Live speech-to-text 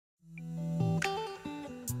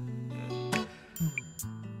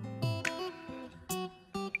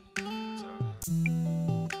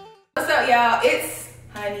up, y'all? It's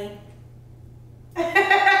Honey.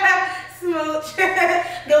 Smooch.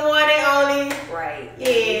 The one and only. Right. Yeah.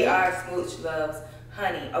 We are Smooch Loves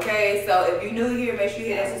Honey. Okay, so if you're new here, make sure you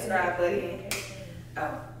hit that subscribe button.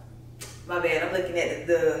 Oh, my bad. I'm looking at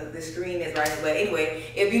the screen that's right here. But anyway,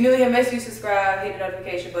 if you're new here, make sure you subscribe, hit the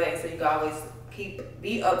notification button so you can always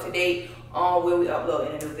be up to date on where we upload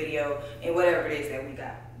in a new video and whatever it is that we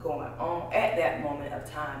got going on at that moment of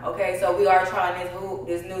time. Okay, so we are trying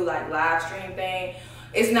this new like live stream thing.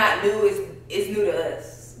 It's not new, it's new to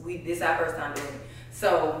us. This is our first time doing it.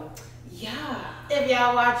 So yeah. If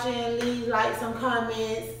y'all watching, leave like some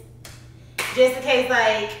comments. Just in case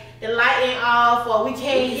like the light ain't off or we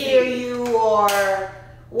can't hear you or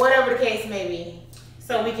whatever the case may be.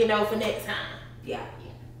 So we can know for next time. Yeah.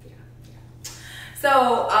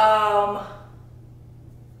 So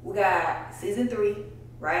we got season 3,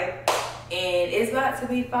 right? And it's about to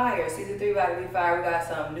be fire. Season 3 about to be fire. We got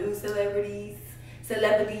some new celebrities.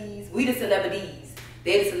 We the celebrities.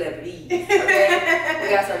 They're the celebrities. Okay? We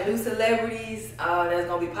got some new celebrities that's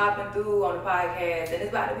gonna be popping through on the podcast, and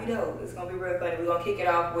it's about to be dope. It's gonna be real funny. We're gonna kick it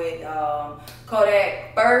off with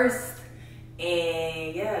Kodak first.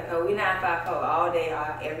 And yeah, cause we 954 all day,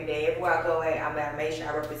 every day. Everywhere I go, I'm gonna make sure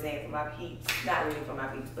I represent for my peeps. Not really for my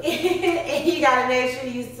peeps, but and you gotta make sure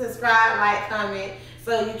you subscribe, like, comment,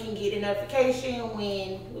 so you can get a notification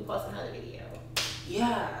when we post another video.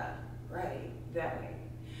 Yeah, right, exactly.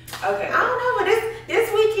 Okay. I don't know, but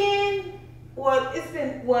this weekend,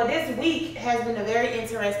 this week has been a very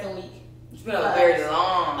interesting week. It's been a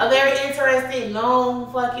very interesting,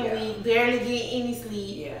 long fucking week. Barely getting any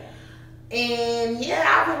sleep. Yeah. And yeah,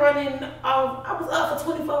 I was up for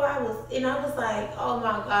 24 hours. And I was like, oh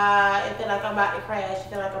my God, it feel like I'm about to crash. It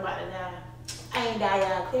feel like I'm about to die. I ain't die,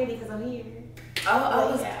 y'all, clearly because I'm here.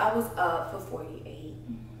 I was up for 48.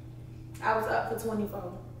 I was up for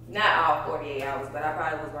 24. Not all 48 hours, but I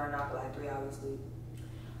probably was running off for like 3 hours sleep.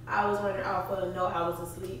 I was running off for no hours of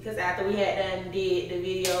sleep because after we had done did the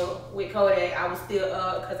video with Kodak, I was still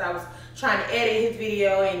up because I was trying to edit his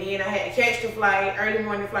video, and then I had to catch the flight, early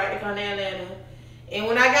morning flight to come to Atlanta. And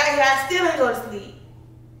when I got here, I still ain't go to sleep.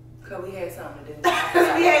 Cause we had something to do.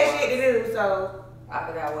 We had shit to do, so I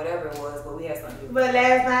forgot whatever it was, but we had something to do. But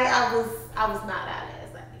last night I was not out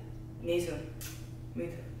last night. Me too.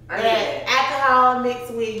 That alcohol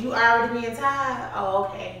mixed with you already being tired. Oh,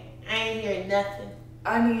 okay. I ain't hearing nothing.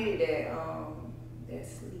 I needed that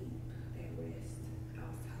sleep, that rest. I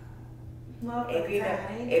was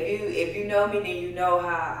tired. If you know me, then you know how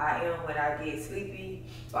I am when I get sleepy,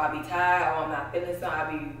 or I be tired, or I'm not feeling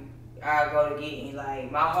something. I go to getting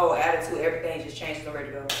like my whole attitude, everything just changes. I'm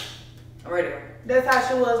ready to go. That's how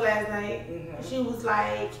she was last night. Mm-hmm. She was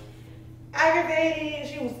like aggravated.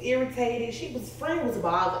 She was irritated. Friend was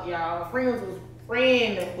bothered, y'all. Friend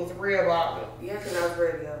was real bothered. Yeah, because I was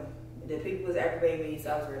ready to go. The people was aggravating me, so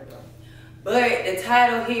I was ready to go. But the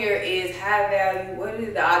title here is High Value. What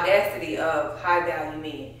is the audacity of high value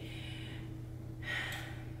men?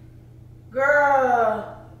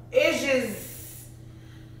 Girl, it's just,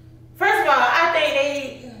 first of all, I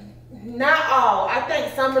think not all. I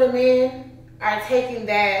think some of the men are taking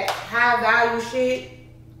that high value shit,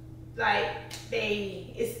 like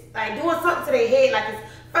it's like doing something to their head, like it's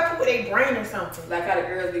fucking with their brain or something. Like how the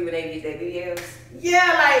girls be when they get their BBLs? Yeah,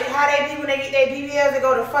 like how they be when they get their BBLs, they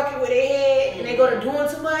go to fucking with their head and they go to doing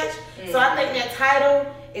too much. So I think that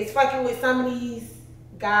title is fucking with some of these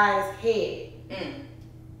guys' head.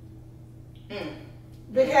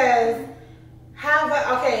 Because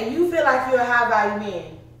okay, you feel like you're a high value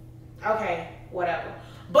man. Okay, whatever.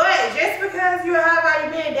 But just because you're a high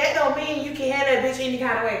value man, that don't mean you can handle a bitch any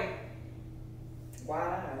kind of way. Why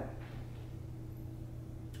not?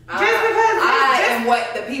 I am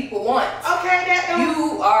what the people want. Okay, that don't.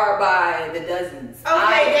 You are by the dozens.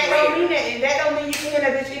 Okay, that don't mean that. And that don't mean you can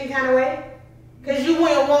handle a bitch any kind of way. Cause you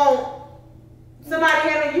wouldn't want somebody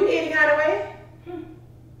handling you any kind of way.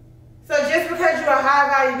 So just because you're a high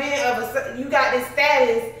value man you got this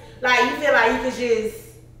status, like you feel like you could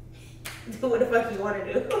just do what the fuck you want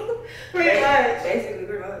to do. Pretty much. Basically,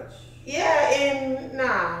 pretty much. Yeah, and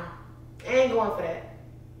nah, I ain't going for that.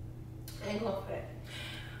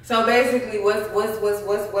 So basically, what's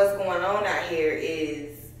going on out here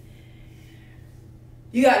is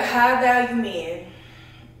you got high value men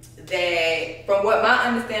that, from what my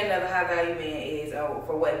understanding of a high value man is, or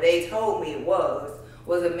for what they told me it was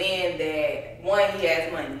a man that, one, he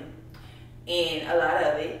has money and a lot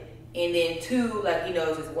of it, and then two, like he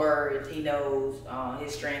knows his words, he knows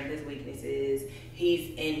his strengths, his weaknesses.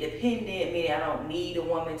 He's independent, meaning I don't need a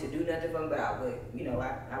woman to do nothing for me, but I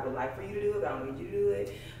would like for you to do it, but I don't need you to do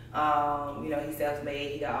it. You know, he's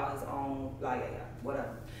self-made. He got all his own, like,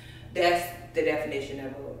 whatever. That's the definition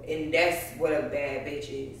of it. And that's what a bad bitch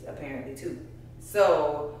is, apparently, too.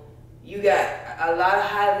 So, you got a lot of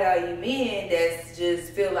high-value men that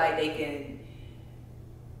just feel like they can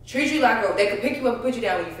treat you like they can pick you up and put you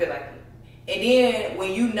down when you feel like it. And then,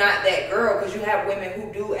 when you not that girl, because you have women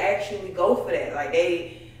who do actually go for that. Like,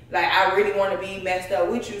 I really want to be messed up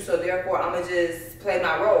with you, so therefore, I'm going to just play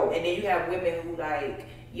my role. And then you have women who, like,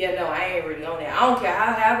 yeah, no, I ain't really on that. I don't care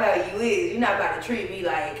how high value you is. You're not about to treat me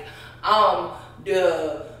like I'm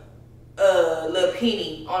the little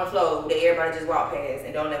penny on the floor that everybody just walk past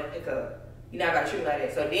and don't ever pick up. You're not about to treat me like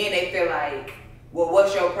that. So then they feel like, well,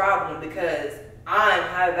 what's your problem? Because I'm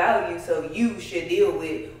high value, so you should deal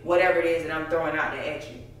with whatever it is that I'm throwing out there at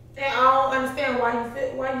you. And I don't understand why you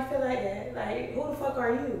feel like that. Like, who the fuck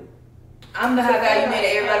are you? I'm the high value man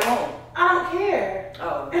that everybody wants. I don't care.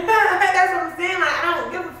 Oh. That's what I'm saying. Like, I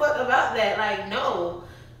don't give a fuck about that. Like, no.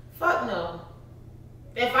 Fuck no.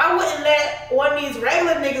 If I wouldn't let one of these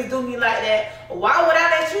regular niggas do me like that, why would I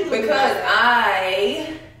let you do me like that? Because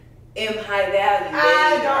I am high value.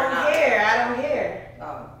 I don't care.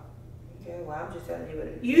 Oh. Okay, well, I'm just telling you what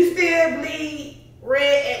it is. You still bleed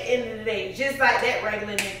red at the end of the day, just like that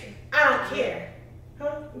regular nigga. I don't care.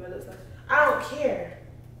 Huh? I don't care.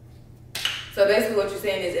 So basically what you're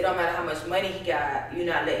saying is it don't matter how much money he got, you're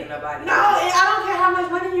not letting nobody. No, I don't care how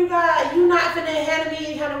much money you got. You not finna handle me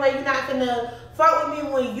any kind of way. You not finna fuck with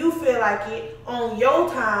me when you feel like it on your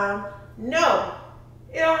time. No.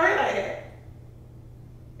 It don't work like that.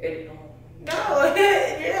 It don't. No,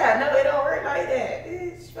 yeah, no, it don't work like that.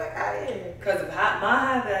 Bitch, fuck out of here. Because my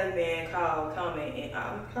high value man called coming and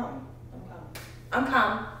I'm coming.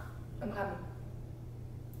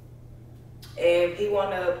 If he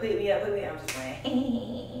want to pick me up, I'm just playing.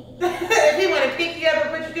 If he want to pick you up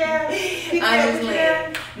and put you down, I'm just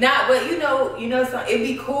playing. Nah, but you know, something. It'd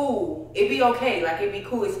be cool. It'd be okay. Like, it'd be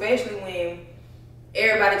cool, especially when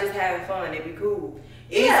everybody just having fun. It'd be cool.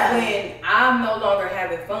 It's when I'm no longer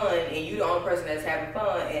having fun and you the only person that's having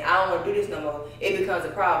fun and I don't want to do this no more, it becomes a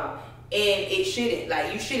problem. And it shouldn't.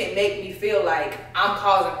 Like, you shouldn't make me feel like I'm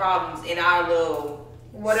causing problems in our little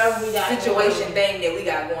whatever we got situation thing that we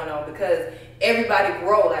got going on, because everybody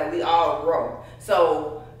grow, like we all grow.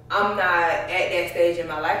 So I'm not at that stage in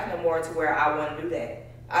my life no more to where I want to do that.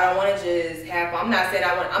 I don't want to just have. I'm not saying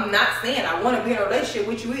I want to be in a relationship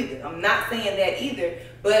with you either. I'm not saying that either.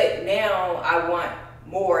 But now I want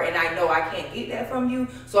more, and I know I can't get that from you.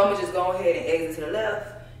 So I'm gonna just go ahead and exit to the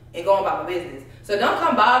left and go about my business. So don't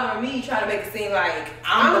come bothering me trying to make it seem like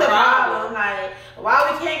I'm the problem. Like,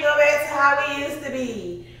 why we can't go back to how we used to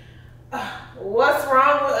be? What's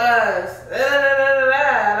wrong with us?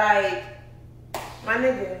 Like, my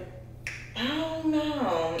nigga. I don't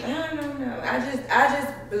know. I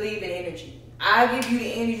just believe in energy. I give you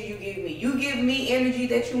the energy you give me. You give me energy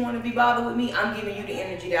that you want to be bothered with me. I'm giving you the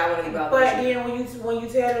energy that I want to be bothered with you. But then when you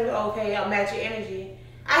tell them, okay, I'll match your energy.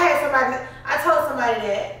 I told somebody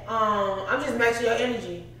that I'm just matching your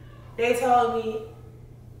energy. They told me,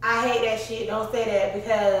 I hate that shit. Don't say that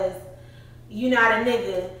because you not a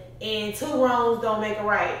nigga and two wrongs don't make a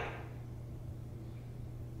right.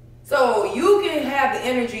 So you can have the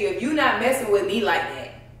energy of you not messing with me like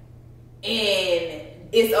that, and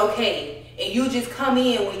it's okay. And you just come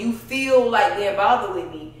in when you feel like being bothered with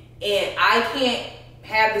me, and I can't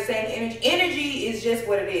have the same energy. Energy is just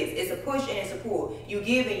what it is. It's a push and it's a pull. You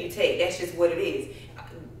give and you take. That's just what it is.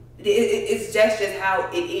 It's just how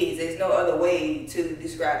it is. There's no other way to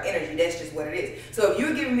describe energy. That's just what it is. So if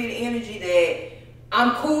you're giving me the energy that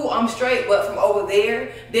I'm cool, I'm straight, but from over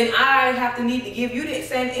there, then I have to need to give you the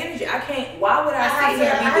same energy. I can't. Why would I sit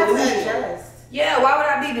here and be delusional? Yeah, why would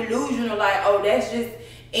I be delusional? Like, oh, that's just,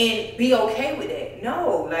 and be okay with that.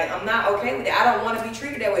 No, like, I'm not okay with that. I don't want to be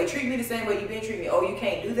treated that way. Treat me the same way you've been treating me. Oh, you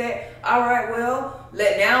can't do that? All right, well,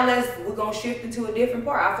 we're going to shift into a different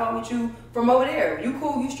part. I fought with you from over there. You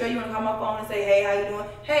cool, you straight, you want to call my phone and say, hey, how you doing?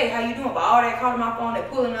 Hey, how you doing? But all that calling my phone and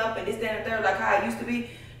pulling up and this, that, and the third, like how it used to be.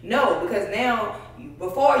 No, because now,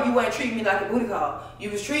 before you weren't treating me like a booty call. You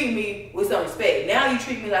was treating me with some respect. Now you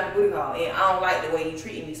treat me like a booty call, and I don't like the way you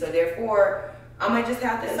treat me. So therefore, I might just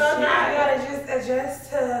have to. So now I gotta just adjust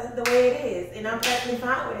to the way it is, and I'm perfectly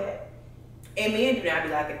fine with it. And men do not be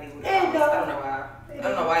liking me with I don't know why. I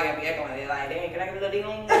don't know why you gotta be acting like that. Like, dang, can I get a little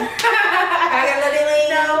ding-ling? Can I get a little ding-ling?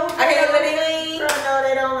 No. I get a little ding-ling? Bro, no,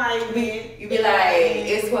 they don't like me. You be like,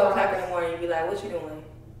 it's 12 o'clock in the morning. You be like, what you doing?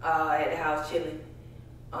 At the house chilling.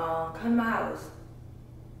 Come to my house.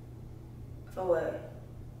 For what?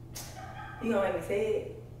 You gonna make me say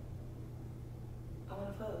it? I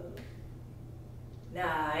wanna fuck.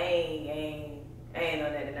 Nah, I ain't I ain't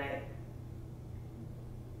on that tonight.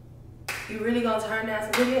 You really gonna turn down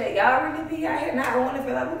some booty call? Y'all really be out here not wanting to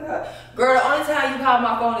feel like booty call? Girl, the only time you call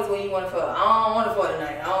my phone is when you want to fuck. I don't want to fuck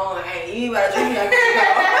tonight. You about to treat me like booty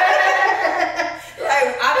call.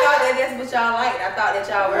 Like, I thought that's what y'all liked. I thought that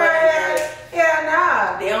y'all were yeah,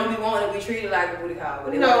 nah. They don't be wanting to be treated like a booty call,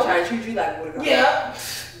 but they want to try to treat you like a booty call. Yeah.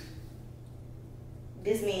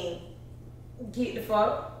 This mean get the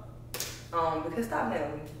fuck. Because stop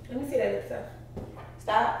playing with me. Let me see that other stuff.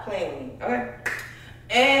 Stop playing with me, okay?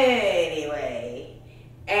 Anyway,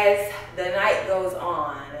 as the night goes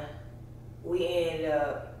on, we end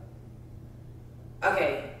up.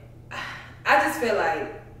 Okay, I just feel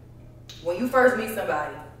like when you first meet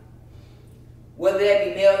somebody, whether that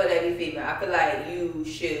be male or that be female, I feel like you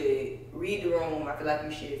should read the room. I feel like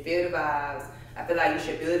you should feel the vibes. I feel like you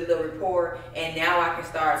should build a little rapport. And now I can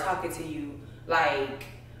start talking to you like,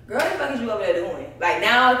 girl, what the fuck is you over there doing? Like,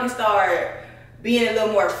 now I can start being a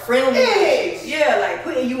little more friendly with you. Yeah, like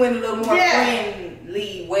putting you in a little more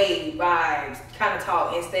friendly way vibes kind of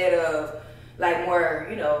talk instead of like more,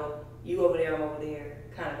 you know, you over there, I'm over there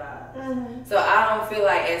kind of vibe. Mm-hmm. So I don't feel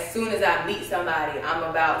like as soon as I meet somebody, I'm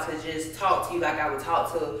about to just talk to you like I would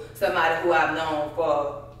talk to somebody who I've known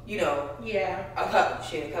for, you know,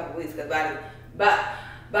 a couple weeks. Because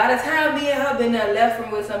by the time me and her been left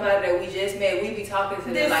from with somebody that we just met, we be talking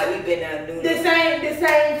to them like we been new. The same day.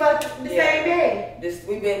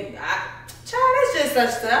 Child, that's just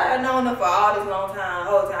such stuff. I've known them for all this long time.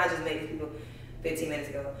 The whole time I just met these people 15 minutes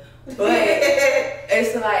ago. But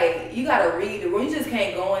it's like, you gotta read the room. You just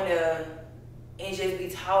can't go in there and just be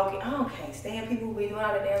talking. I can't stand people who be doing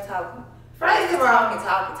all the damn talking. First of all,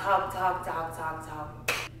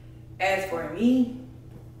 talking. As for me,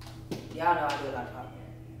 y'all know I do a lot of talking.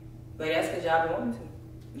 But that's because y'all been wanting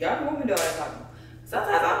to. Y'all been wanting to do all that talking.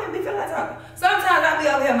 Sometimes I don't even be feeling like talking. Sometimes I be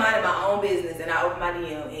over here minding my own business and I open my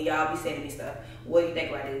DM and y'all be sending me stuff. What do you think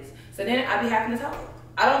about this? So then I be having to talk.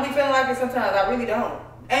 I don't be feeling like it sometimes. I really don't.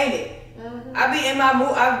 Ain't it? Mm-hmm. I be in my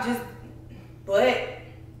mood. But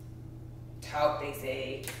talk, they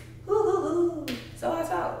say. So I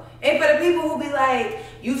talk. And for the people who be like,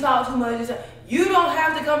 you talk too much, you don't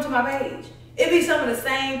have to come to my page. It be some of the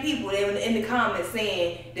same people that in the comments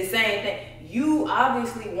saying the same thing. You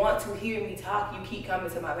obviously want to hear me talk. You keep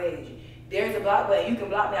coming to my page. There's a block button. You can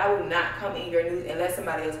block me. I will not come in your news unless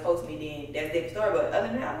somebody else posts me. Then that's a different story. But other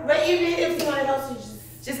than that, but even if somebody else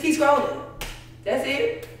just keep scrolling. That's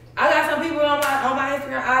it. I got some people on my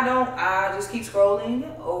Instagram. I just keep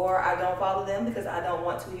scrolling, or I don't follow them because I don't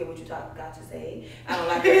want to hear what you got to say. I don't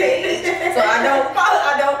like your page, so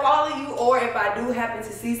I don't follow you. Or if I do happen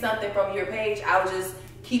to see something from your page, I'll just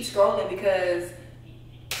keep scrolling because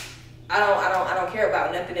I don't care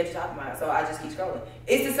about nothing that you're talking about. So I just keep scrolling.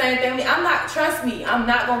 It's the same thing. Trust me, I'm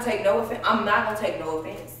not gonna take no offense. I'm not,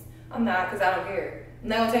 because I don't care. I'm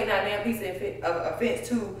not gonna take that damn piece of offense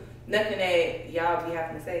to nothing that y'all be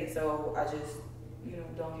having to say. So I just,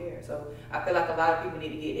 don't care. So I feel like a lot of people need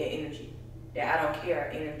to get that energy, that I don't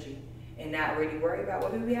care energy, and not really worry about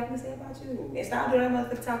what people be having to say about you. And stop doing that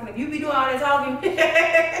motherfucking talking. If you be doing all that talking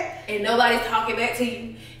and nobody's talking back to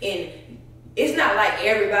you, and it's not like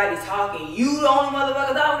everybody's talking, you the only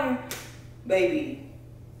motherfucker talking, baby.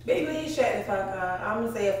 Please shut the fuck up. I'm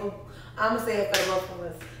gonna say it for both of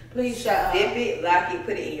us. Please shut up. Dip it, lock it,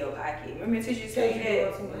 put it in your pocket. Remember teacher said you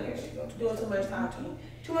that? Doing too much talking.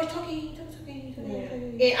 Too much talking.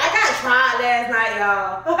 And I got tried last night,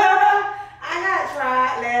 y'all. I got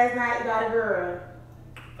tried last night by the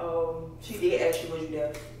girl. She did ask you, was you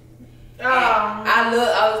there?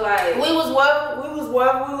 I was like, we was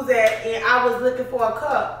wherever we was at, and I was looking for a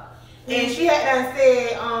cup, and she had done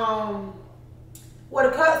said, what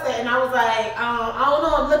a cup said, and I was like, I don't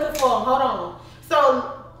know, I'm looking for them. Hold on.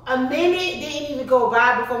 So a minute didn't even go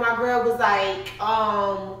by before my girl was like,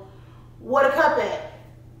 what a cup at?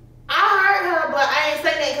 I heard her, but I ain't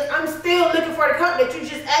say that because I'm still looking for the cup that you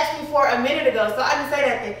just asked me for a minute ago. So I didn't say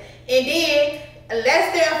nothing. And then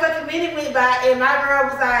less than a fucking minute went by, and my girl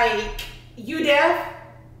was like, you deaf?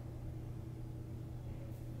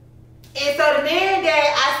 And so the man that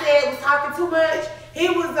I said was talking too much, he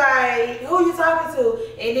was like, who you talking to?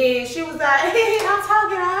 And then she was like, hey, I'm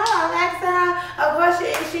talking to her. I'm asking her a question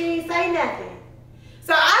and she ain't say nothing.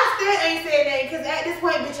 So I still ain't saying nothing because at this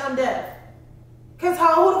point, bitch, I'm deaf. Because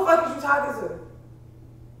who the fuck is you talking to?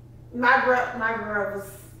 My girl was,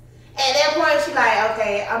 at that point, she like,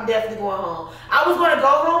 okay, I'm definitely going home. I was going to go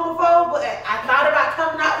home before, but I thought about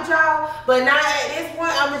coming out with y'all. But now at this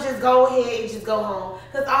point, I'm going to just go ahead and just go home.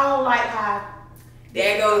 Because I don't like how.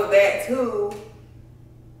 That goes back to,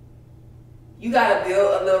 you got to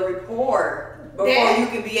build a little rapport before you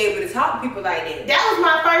can be able to talk to people like that. That was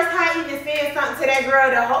my first time even saying something to that girl.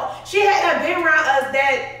 She had been around us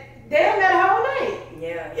that damn near the whole night.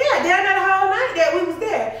 Yeah. Yeah, damn near the whole night that we was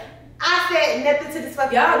there. I said nothing to this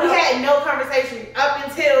fucking girl. We had no conversation up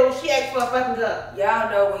until she asked for a fucking cup. Y'all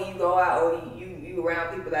know when you go out or you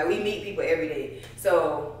around people, like we meet people every day.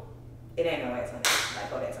 So it ain't no ass on it.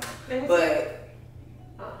 Like, oh, that's on. But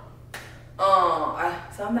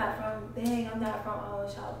so I'm not from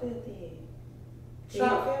Shopfield then.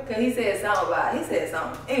 Shopfield? Cause he said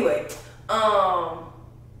something. Anyway,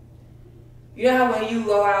 you know how when you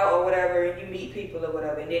go out or whatever and you meet people or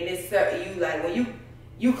whatever, and then it's you like when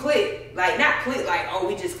you click, like not click like, oh,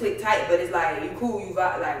 we just click tight, but it's like you cool, you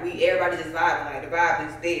vibe, like everybody just vibing, like the vibe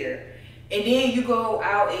is there. And then you go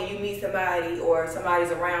out and you meet somebody or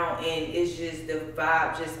somebody's around and it's just the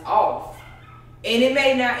vibe just off. And it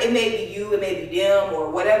may be you, it may be them or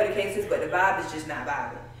whatever the case is, but the vibe is just not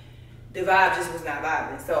vibing. The vibe just was not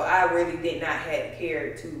vibing. So I really did not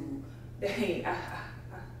care to,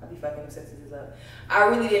 I'll be fucking them sentences up. I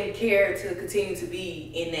really didn't care to continue to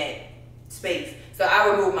be in that space. So I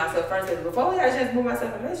removed myself first. Before I just moved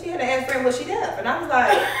myself, and then she had to ask friend, was she deaf? And I was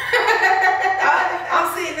like,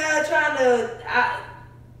 I'm sitting there trying to,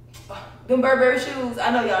 them Burberry shoes,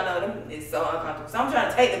 I know y'all know them, it's so uncomfortable. So I'm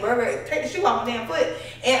trying to take the shoe off my damn foot.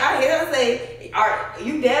 And I hear her say, are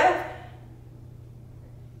you deaf?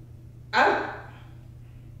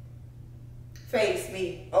 Face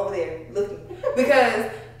me over there looking.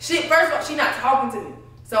 Because first of all, she not talking to me.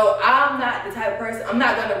 So I'm not the type of person, I'm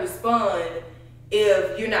not gonna respond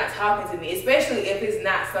if you're not talking to me, especially if it's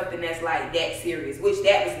not something that's like that serious, which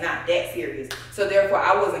that was not that serious. So therefore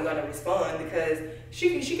I wasn't gonna respond because she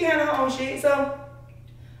can handle her own shit. So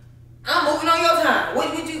I'm moving on your time.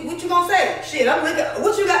 What you gonna say? Shit, I'm looking,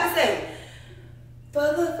 what you got to say?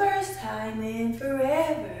 For the first time in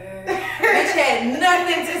forever. Bitch had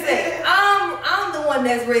nothing to say. I'm the one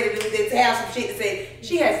that's ready to have some shit to say.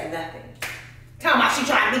 She has nothing. Tell me she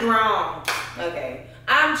trying to be wrong. Okay.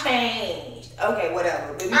 I'm changed. Okay,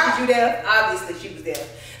 whatever. But was you deaf? Obviously she was deaf.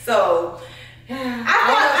 So I don't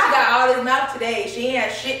know if she got all this mouth today. She ain't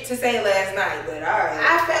had shit to say last night, but alright.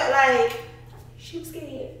 I felt like she was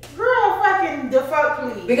scared. Girl, fucking the fuck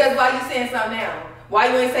please. Because why you saying something now? Why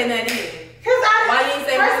you ain't say nothing then? Why you ain't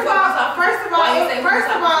say first of all,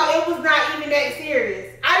 it was not even that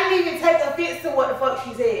serious. I didn't even take offense to what the fuck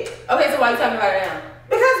she said. Okay, so why you talking about it now?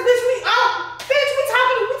 Because we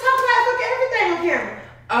talk about fucking everything on camera.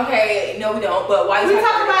 Okay, no we don't. But why you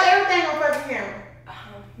talk about everything on fucking camera?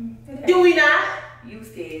 Okay. Do we not? You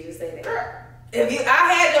scared? Just say that. Girl.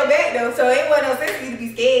 I had your back though, so it wasn't no sense for you to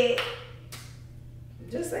be scared.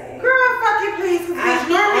 Just saying. Girl, fuck you please, because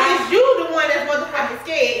normally it's you the one that's motherfucking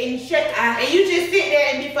scared and you just sit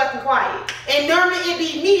there and be fucking quiet. And normally it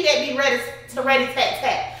be me that be ready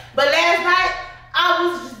tat. But last night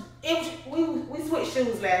we switched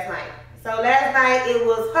shoes last night. So last night it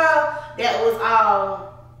was her that was all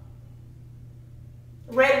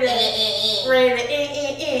ready to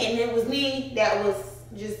and it was me that was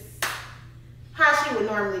just how she would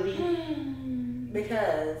normally be.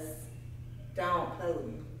 Because don't play with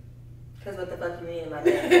me. Because what the fuck you mean like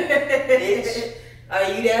that? Bitch, are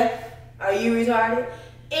you deaf? Are you retarded?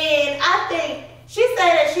 And I think she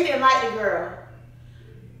said that she didn't like the girl.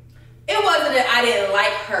 It wasn't that I didn't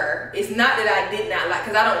like her. It's not that I did not like,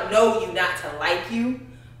 because I don't know you not to like you,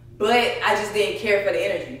 but I just didn't care for the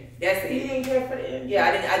energy. That's it. You didn't care for the energy?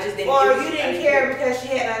 Yeah, I just didn't. Or you didn't care because she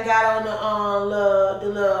hadn't got on the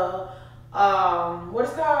little what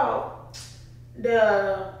is it called?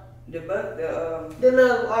 The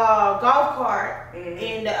little golf cart,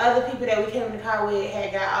 and the other people that we came in the car with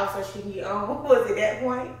had got off so she can get on. Was it that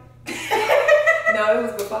point? No, it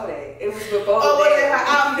was before that. It was before that. Was it her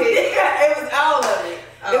outfit? It was all of it.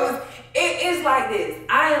 Oh. It's like this.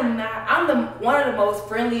 I'm one of the most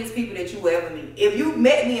friendliest people that you will ever meet. If you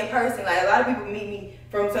met me in person, like a lot of people meet me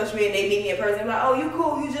from social media and they meet me in person, they're like, oh, you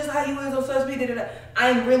cool, you just how you is on social media.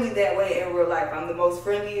 I'm really that way in real life. I'm the most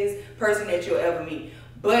friendliest person that you'll ever meet.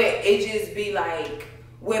 But it just be like,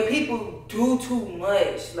 when people do too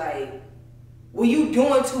much, like, when you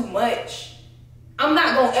doing too much, I'm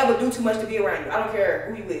not going to ever do too much to be around you. I don't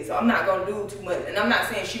care who you is. So I'm not going to do too much. And I'm not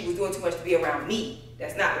saying she was doing too much to be around me.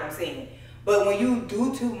 That's not what I'm saying. But when you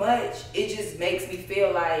do too much, it just makes me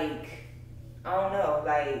feel like, I don't know,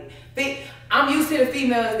 like, I'm used to the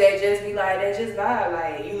females that just be like, that just vibe.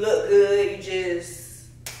 Like, you look good,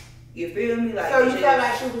 you feel me? Like, so you felt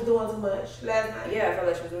like she was doing too much last night? Yeah, I felt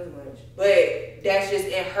like she was doing too much. But that's just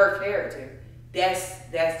in her character. That's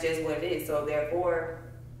just what it is. So therefore,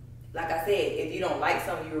 like I said, if you don't like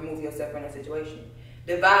something, you remove yourself from that situation.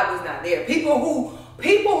 The vibe was not there. People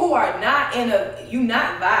who are not you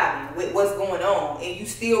not vibing with what's going on and you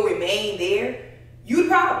still remain there, you the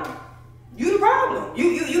problem. You the problem.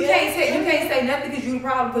 You can't say nothing because you the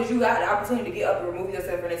problem because you got the opportunity to get up and remove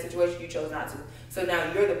yourself from that situation. You chose not to. So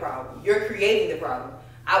now you're the problem. You're creating the problem.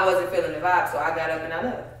 I wasn't feeling the vibe, so I got up and I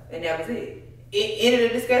left, and that was it. It ended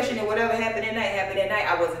the discussion, and whatever happened that night.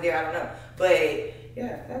 I wasn't there. I don't know, but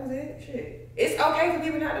yeah, that was it. Shit. It's okay for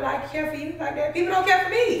people not to care for you like that. People don't care for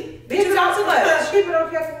me. Bitch, you talk too much. People don't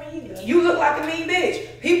care for me either. You look like a mean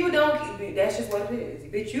bitch. People don't. That's just what it is.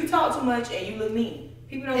 Bitch, you talk too much and you look mean.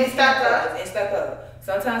 People don't care and stuck up.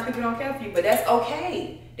 Sometimes people don't care for you, but that's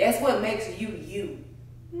okay. That's what makes you you.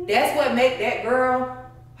 That's what makes that girl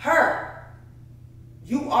her.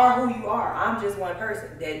 You are who you are. I'm just one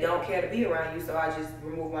person that don't care to be around you, so I just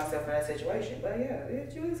remove myself from that situation. But yeah,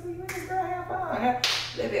 it's you is who you is, girl. Have fun.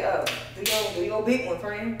 Live it up. Do your big one,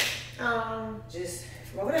 friend. Just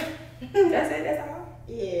over there. That's it. That's all.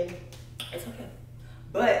 Yeah. It's okay.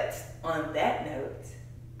 But on that note,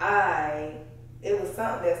 it was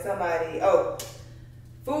something that somebody,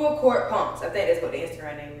 full court pumps. I think that's what the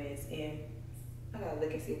Instagram name is. And I gotta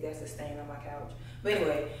look and see if that's a stain on my couch. But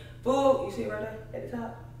anyway, you see it right there at the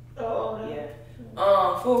top? Oh, okay.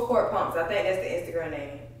 Yeah. Full court pumps. I think that's the Instagram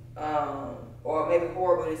name. Or maybe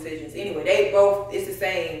horrible decisions. Anyway, it's the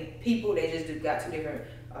same people. They just got two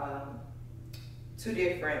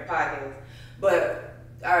different podcasts. But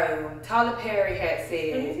Tyler Perry had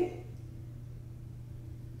said.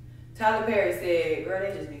 Tyler Perry said, girl,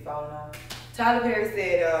 they just be falling off. Tyler Perry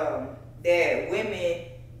said that women,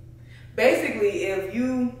 basically, if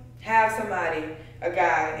you have somebody, a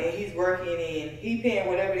guy, and he's working and he paying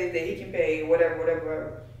whatever it is that he can pay,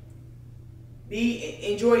 whatever.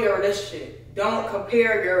 Enjoy your relationship. Don't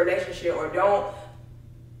compare your relationship, or don't.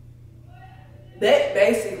 That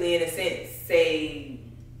basically, in a sense, say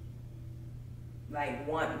like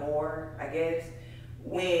want more, I guess,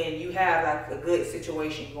 when you have like a good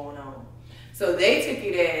situation going on. So they took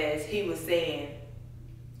it as he was saying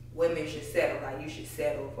women should settle, like you should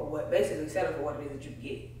settle for what it is that you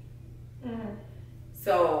get. Mm-hmm.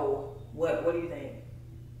 So what do you think?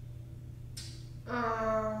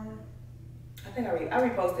 I think I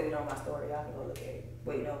reposted it on my story. Y'all can go look at it.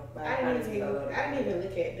 Wait, no. I didn't even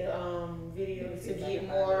look at the video to get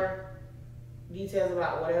more details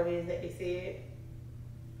about whatever it is that they said.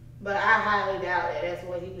 But I highly doubt that that's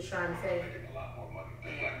what he was trying to say. A lot more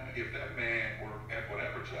money. Like, if that man worked at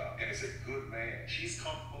whatever job and is a good man, she's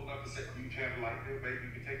comfortable enough to say, you can like this, baby,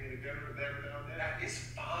 you can take me to dinner every now and then. That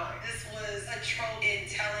is fine. This was a trope in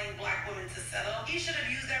telling black women to settle. He should have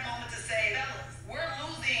used that moment to say, fellas, we're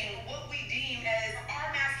losing what we deem as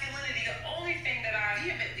our masculinity. The only thing that I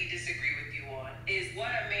vehemently disagree with you on is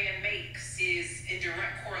what a man makes is in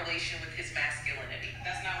direct correlation with his masculinity.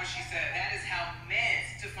 That's not what she said. That is how men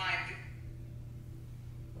define.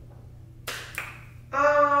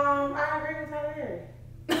 I agree with Tyler.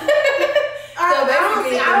 So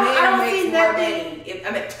basically, if the man makes more money,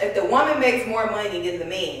 if the woman makes more money than the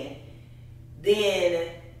man, then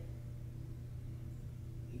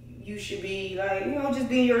you should be like, just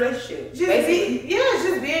be in your relationship. Just be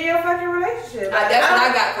in your fucking relationship. That's what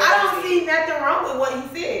I got from I don't see nothing wrong with what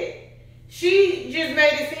he said. She just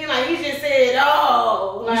made it seem like he just said,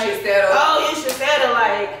 you should settle. You should settle,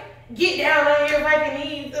 like, get down on your fucking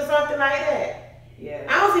knees or something like that. Yeah.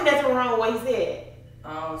 I don't see nothing wrong with what he said. I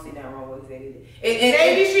don't see nothing wrong with what he said either.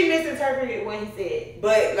 Maybe she misinterpreted what he said.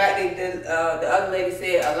 But like the other lady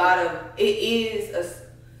said, a lot of it is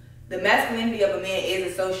the masculinity of a man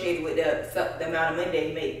is associated with the amount of money that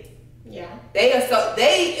he makes. Yeah. They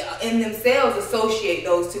in themselves associate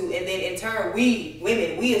those two, and then in turn we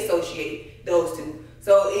women associate those two.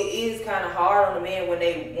 So it is kind of hard on the man when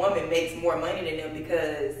a woman makes more money than them,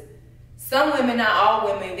 because some women, not all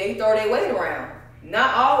women, they throw their weight around.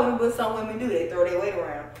 Not all women, but some women do. They throw their weight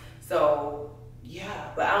around. So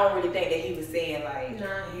yeah, but I don't really think that he was saying like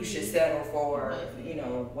you should settle for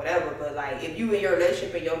whatever. But like if you in your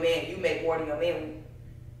relationship and your man, you make more than your man,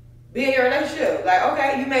 be in your relationship. Like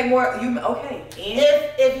okay, you make more. Okay.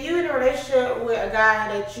 And if you in a relationship with a guy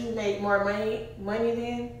that you make more money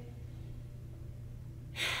than,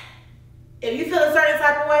 if you feel a certain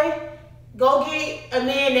type of way, go get a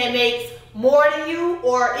man that makes more than you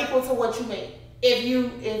or equal to what you make.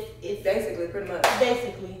 If basically, pretty much.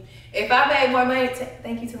 Basically. If I made more money,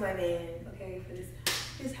 thank you to my man, okay, for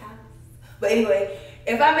this house. But anyway,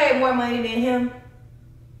 if I made more money than him,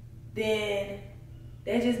 then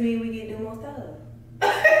that just means we get to do more stuff.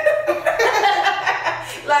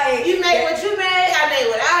 Like you make what you made, I made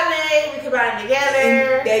what I made. We combine together.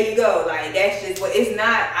 And there you go. Like that's just what it's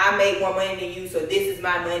not. I make more money than you, so this is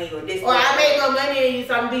my money, or this. Or I make more money than you,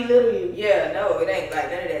 so I'm belittle you. Yeah, no, it ain't like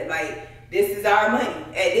none of that. Like this is our money.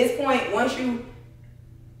 At this point, once you,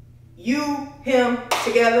 him,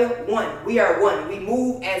 together, one. We are one. We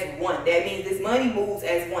move as one. That means this money moves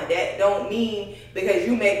as one. That don't mean because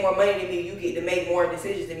you make more money than me, you get to make more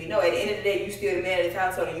decisions than me. No, at the end of the day, you still the man of this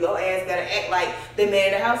household, and your ass gotta act like the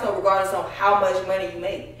man of the household, regardless of how much money you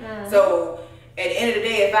make. So at the end of the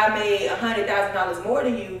day, if I made $100,000 more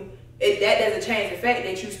than you, that doesn't change the fact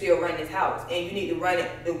that you still run this house, and you need to run it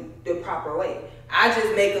the proper way. I just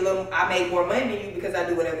I make more money than you because I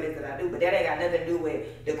do whatever it is that I do, but that ain't got nothing to do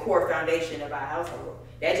with the core foundation of our household.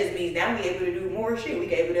 That just means now we able to do more shit.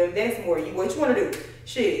 We able to invest more. What you want to do?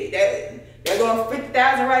 Shit, that go $50,000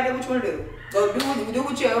 right there. What you want to do? Go do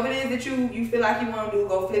whatever it is that you feel like you want to do.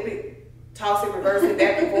 Go flip it, toss it, reverse it,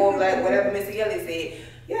 back and forth, like whatever Mr. Yelly said.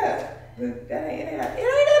 Yeah, that ain't that big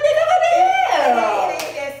of a deal. It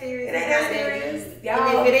ain't that serious. It ain't that serious. And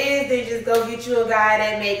if it is, then just go get you a guy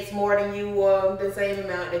that makes more than you, the same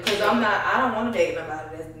amount. Because I don't want to date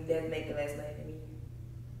nobody that's making less money than me.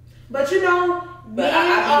 But you know, but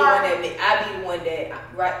I be the one that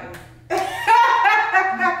right.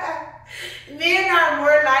 Men are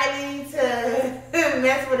more likely to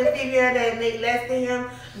mess with a female that make less than him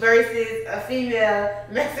versus a female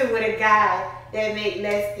messing with a guy that make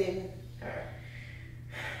less than her.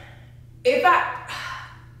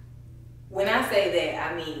 When I say that,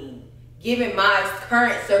 I mean, given my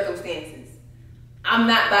current circumstances, I'm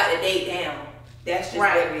not about to date down. That's just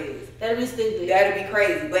what it is. That'd be stupid. That'd be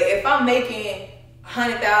crazy. But if I'm making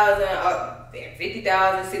 100,000 or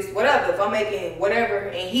 50,000, 60, whatever, if I'm making whatever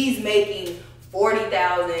and he's making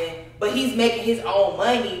 40,000, but he's making his own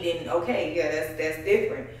money, then okay, yeah, that's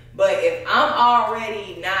different. But if I'm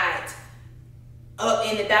already not up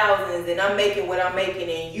in the thousands and I'm making what I'm making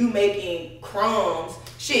and you making crumbs,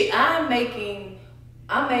 shit, I'm making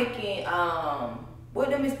what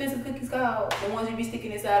them expensive cookies called? The ones you be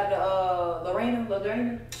sticking inside of the Lorena?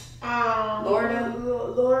 Lord,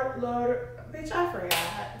 bitch, I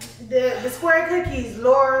forgot. The square cookies,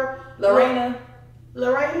 Lorena?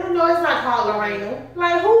 No, it's not called Lorena.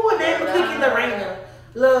 Like, who would name a cookie Lorena?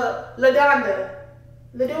 LaDonda?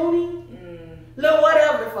 LaDooney?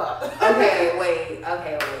 Whatever the fuck. Okay, wait. I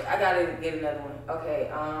gotta get another one. Okay,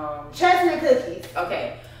 chestnut cookies.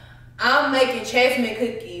 Okay. I'm making chestnut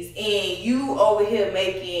cookies and you over here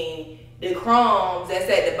making the crumbs that's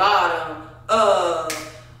at the bottom of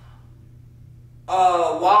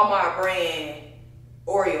Walmart brand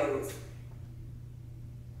Oreos.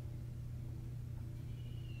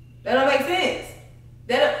 That don't make sense.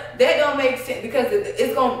 That don't make sense because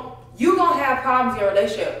you're gonna have problems in your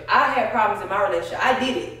relationship. I had problems in my relationship. I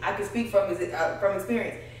did it. I can speak from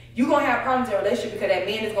experience. You're gonna have problems in your relationship because that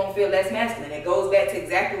man is gonna feel less masculine. It goes back to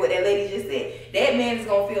exactly what that lady just said. That man is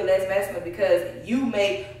gonna feel less masculine because you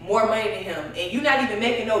make more money than him, and you're not even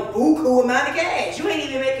making no buku amount of cash. You ain't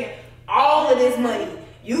even making all of this money.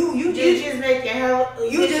 You just making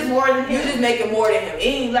more than him. You just making more than him. It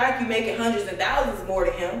ain't like you making hundreds and thousands more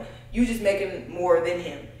than him. You just making more than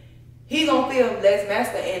him. He gonna feel less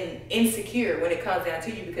masculine and insecure when it comes down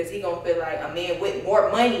to you because he gonna feel like a man with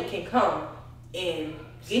more money can come and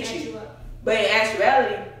get you. But in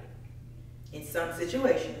actuality, in some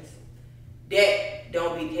situations, that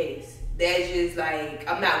don't be the case. That's just like,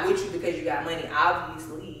 I'm not with you because you got money.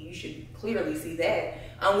 Obviously, you should clearly see that.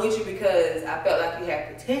 I'm with you because I felt like you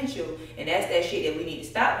had potential, and that's that shit that we need to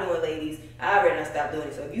stop doing, ladies. I already done stopped doing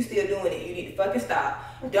it, so if you still doing it, you need to fucking stop.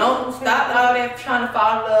 Don't stop all that trying to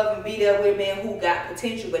fall in love and be there with a man who got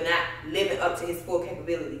potential but not living up to his full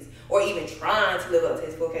capabilities, or even trying to live up to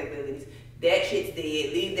his full capabilities. That shit's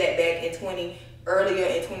dead. Leave that back in earlier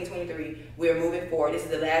in 2023. We're moving forward. This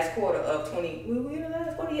is the last quarter of we're in the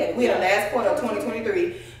last quarter? Yeah, we're in the last quarter of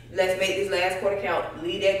 2023. Let's make this last quarter count.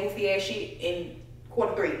 Leave that goofy ass shit in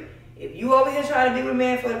quarter 3. If you over here trying to be with a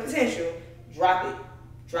man for the potential, drop it.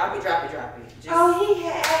 Drop it. Just he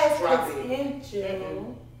has drop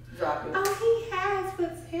potential. Drop it. He has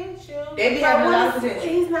potential. They be having a lot of potential.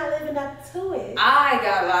 He's not living up to it. I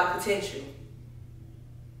got a lot of potential.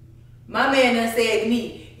 My man done said to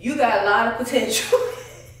me, you got a lot of potential.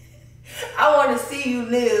 I want to see you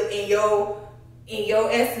live in your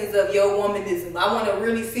essence of your womanism. I want to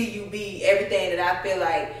really see you be everything that I feel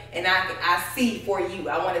like and I see for you.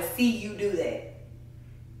 I want to see you do that.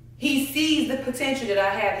 He sees the potential that I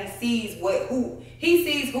have. He sees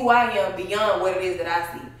who I am beyond what it is that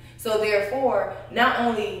I see. So therefore, not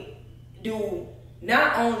only do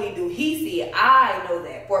he see it, I know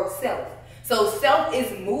that for himself. So self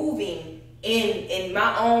is moving in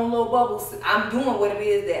my own little bubbles. I'm doing what it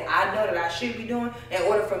is that I know that I should be doing in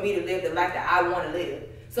order for me to live the life that I want to live.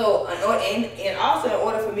 So, and also in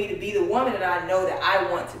order for me to be the woman that I know that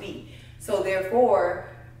I want to be. So therefore,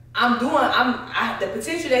 the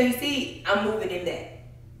potential that he see, I'm moving in that.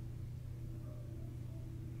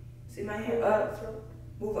 See my hand up,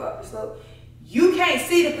 move up the slope. You can't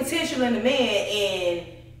see the potential in the man, and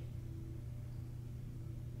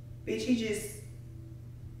bitch,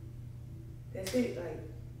 that's it. Like,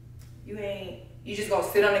 you just gonna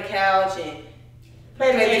sit on the couch and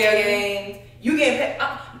play video games. You getting paid.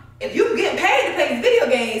 If you getting paid to play these video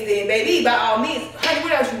games, then baby, by all means, honey,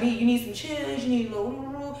 what else you need? You need some chilies. You need a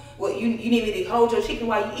little. What you need me to hold your chicken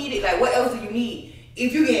while you eat it? Like, what else do you need?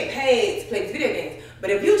 If you getting paid to play these video games,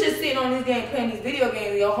 but if you just sitting on this game playing these video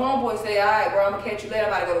games, and your homeboy say, "All right, bro, I'm gonna catch you later. I'm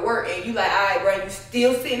about to go to work," and you like, "All right, bro, you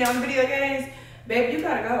still sitting on the video games, baby, you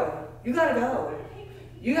gotta go. You gotta go.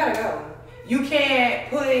 You gotta go. You can't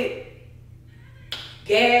put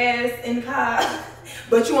gas in the car,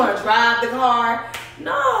 but you want to drive the car."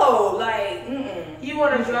 No, like, You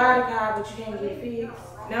want to drive the car, but you can't get it fixed.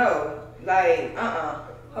 No, like,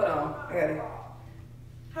 Hold on, I got it.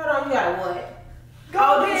 Hold on, you got a what?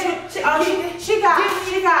 She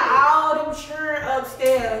got all them children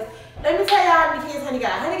upstairs. Let me tell y'all how many kids Honey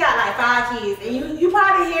got. Honey got like 5 kids, and you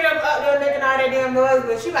probably hear them up there making all that damn noise,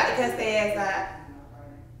 but she about to cuss their ass out.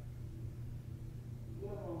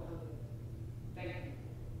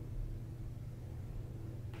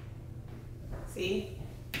 See?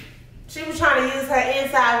 She was trying to use her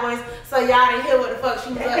inside voice so y'all didn't hear what the fuck she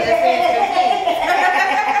was up there saying to the kids.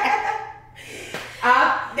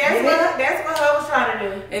 That's what her was trying to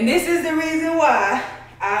do. And this is the reason why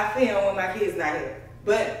I film when my kids not here.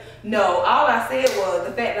 But no, all I said was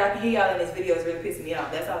the fact that I can hear y'all in this video is really pissing me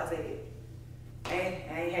off. That's all I said. I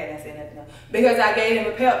ain't had that say nothing else. Because I gave them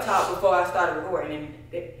a pep talk before I started recording.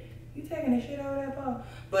 And you taking this shit over there, Paul?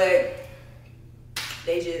 But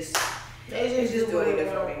they just do what they do.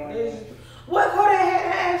 What Kodak had to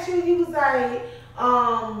ask you, he was like,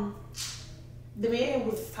 the man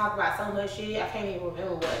was talking about so much shit, I can't even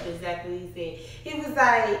remember what exactly he said. He was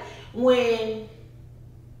like,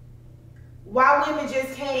 why women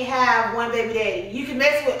just can't have one baby daddy? You can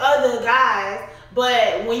mess with other guys,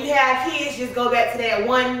 but when you have kids, just go back to that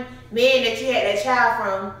one man that you had that child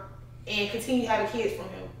from and continue having kids from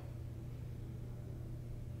him.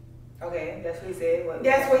 Okay, that's what he said.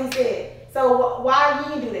 That's what he said. So why you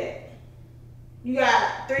didn't do that? You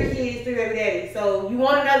got 3 kids, 3 baby daddies. So you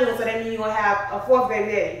want another one, so that means you're going to have a 4th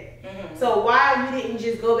baby daddy. Mm-hmm. So why you didn't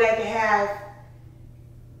just go back and have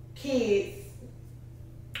kids?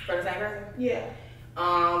 For the same person? Yeah.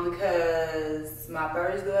 Because my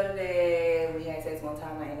first daughter dad, we had sex one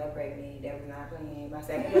time, I ended up pregnant. That was not playing. My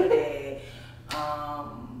second daughter dad,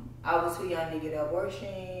 I was too young to get an abortion,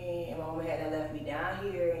 and my mama had left me down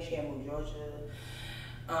here, and she had moved to Georgia.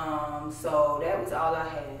 So that was all I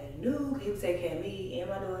had knew. He would take care of me and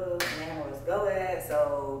my daughter, and I had nowhere to go at.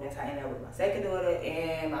 So that's how I ended up with my second daughter.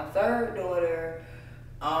 And my third daughter,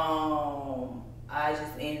 I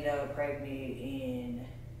just ended up pregnant, and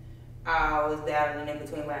I was battling in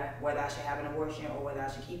between whether I should have an abortion or whether I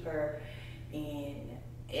should keep her. And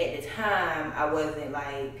at the time, I was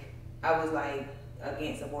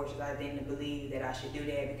against abortions. I didn't believe that I should do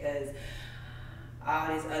that because all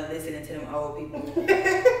this listening to them old people.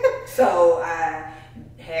 So I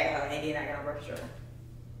had her, and then I got on birth control.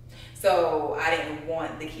 So I didn't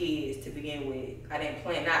want the kids to begin with. I didn't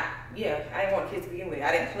want kids to begin with.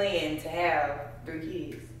 I didn't plan to have 3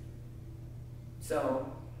 kids. So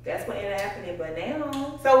that's what ended up happening. But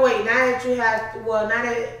now. So wait, now that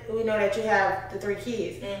we know that you have the 3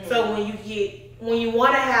 kids. Mm-hmm. So when you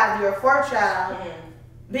want to have your 4th child,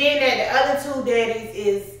 being that the other 2 daddies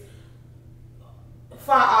is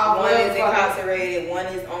far off. One is incarcerated, one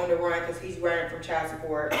is on the run because he's running from child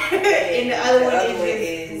support. And the other one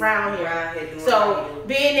is around here. So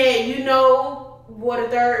being that you know what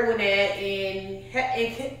the 3rd one at and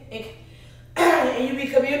you be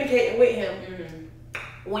communicating with him. Mm-hmm.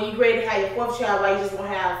 When you ready to have your 4th child, why you just want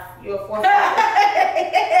to have your 4th child?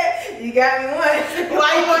 You got me once.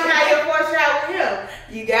 Why you want to have your 4th child with him?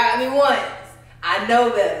 You got me once. I know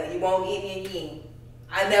better. You won't get me again.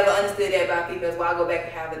 I never understood that about females. Why go back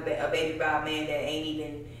and have a baby by a man that ain't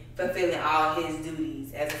even fulfilling all his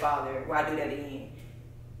duties as a father? Why do that again?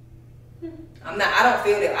 I don't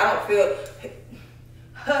feel that.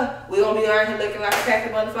 We're going to be around here looking like a pack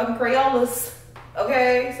of motherfucking Crayolas.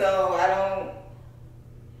 Okay? So I don't.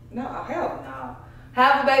 No, hell no.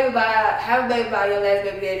 Have a baby by your last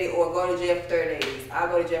baby daddy or go to jail for 30 days. I'll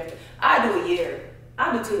go to jail I do a year.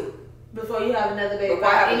 I do 2. Before you have another baby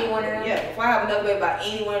by any one of them? Yeah, before I have another baby by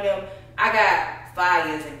any one of them, I got 5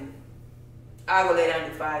 years in me. I'll go lay down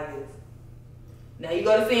and do 5 years. Now you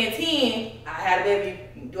go to saying 10, I had a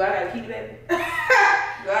baby. Do I gotta keep the baby? do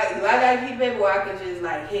I gotta keep the baby, or I can just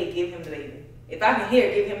like, hey, give him the baby? If I can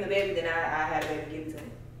give him the baby, then I had a baby, give it to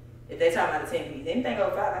him. If they're talking about the 10 piece, anything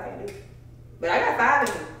over 5, I can't do. But I got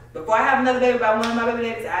 5 in me. Before I have another baby by one of my baby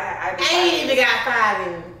daddies, I ain't even got 5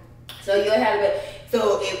 in me. So you'll have a baby.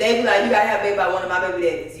 So if they be like, you gotta have a baby by one of my baby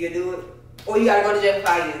daddies, you'll do it? Or you gotta go to jail for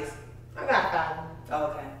 5 years? I got 5. Oh,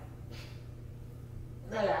 okay.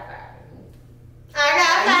 I got 5. I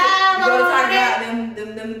got 5. You go to talk about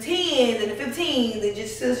them 10s and the 15s and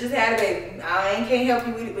just had a baby. I can't help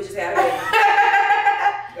you with it, but just had a baby.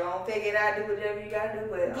 Don't take it out, do whatever you gotta do,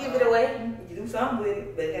 but give it away. You do something with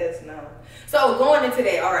it, but hell no. So going into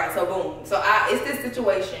that, all right. So boom. So it's this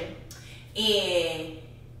situation, and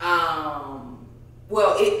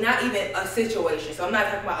well, it's not even a situation. So I'm not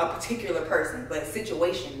talking about a particular person, but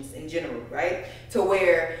situations in general, right? To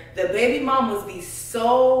where the baby mamas be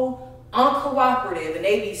so uncooperative and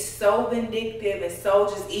they be so vindictive and so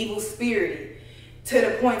just evil spirited to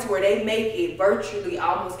the point to where they make it virtually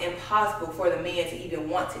almost impossible for the man to even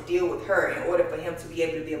want to deal with her in order for him to be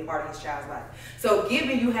able to be a part of his child's life. So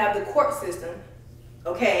given you have the court system,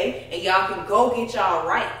 okay, and y'all can go get y'all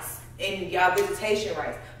rights and y'all visitation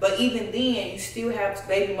rights, but even then you still have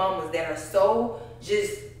baby mamas that are so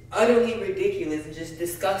just utterly ridiculous and just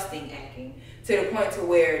disgusting acting to the point to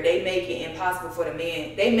where they make it impossible for the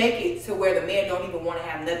man. They make it to where the man don't even want to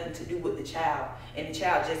have nothing to do with the child, and the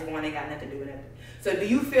child just ain't got nothing to do with it. So do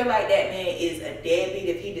you feel like that man is a deadbeat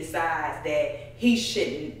if he decides that he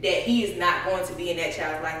shouldn't, that he is not going to be in that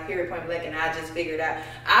child's life, period, point blank, and I just figured out,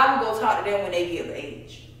 I will go talk to them when they get of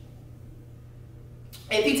age.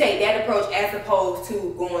 If he take that approach as opposed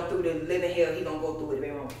to going through the living hell he gonna go through with the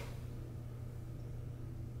baby mama.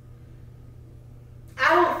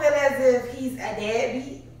 I don't feel as if he's a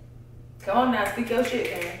deadbeat. Come on now, speak your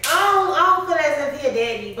shit, man. I don't feel as if he's a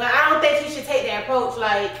deadbeat, but I don't think he should take that approach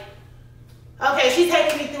like, okay, she's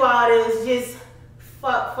taking me through all this, just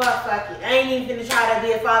fuck it. I ain't even gonna try to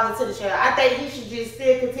be a father to the child. I think he should just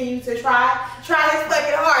still continue to try his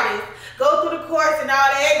fucking hardest. Go through the course and all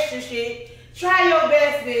that extra shit. Try your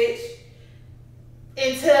best, bitch,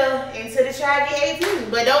 until the child get 18.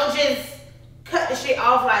 But don't just cut the shit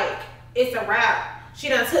off like it's a wrap. She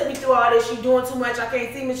done took me through all this. She doing too much. I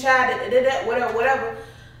can't see my child. Whatever.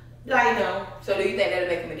 Like, no. So do you think that'll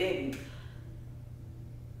make him a deadbeat?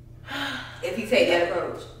 If he take that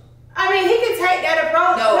approach? I mean, he can take that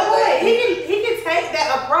approach. He can take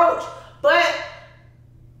that approach, but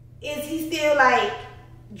is he still like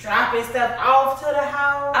dropping stuff off to the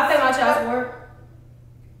house? I pay my child support.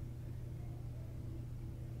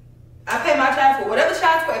 I pay my child support. Whatever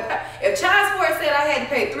child support. If child support said I had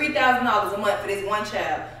to pay $3,000 a month for this one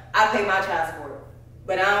child, I pay my child support.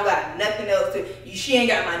 But I don't got nothing else to. She ain't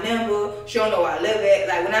got my number. She don't know where I live at.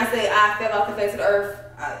 Like when I say I fell off the face of the earth,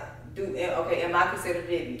 okay, am I considered a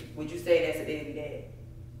deadbeat? Would you say that's a deadbeat dad?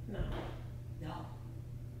 No.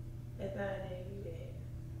 That's not a deadbeat dad.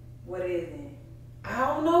 What is it? I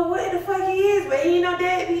don't know what the fuck he is, but he ain't no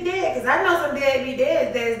deadbeat dad. Because I know some deadbeat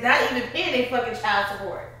dads that's not even paying their fucking child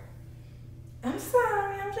support. I'm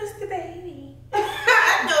sorry, I'm just a baby.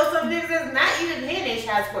 I know some niggas that's not even paying their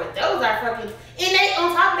child support. Those are fucking, and they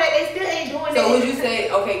on top of that, they still ain't doing that. So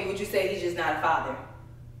would you say he's just not a father?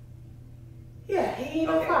 Yeah, he ain't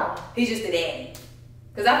no father. He's just a daddy.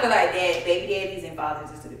 Because I feel like baby daddies and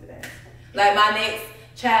fathers is two different things. Like my next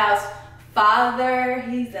child's father,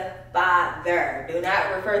 he's a father. Do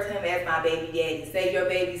not refer to him as my baby daddy. Say your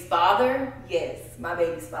baby's father. Yes, my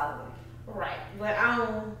baby's father. Right, but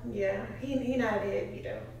he not a deadbeat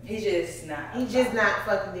though. He's just not. He's just not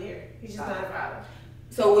fucking there. He's just not a father.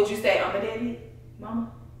 So would you say I'm a deadbeat,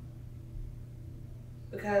 mama?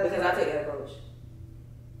 Because I take that approach.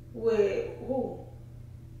 With who?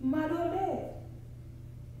 My daughter dad.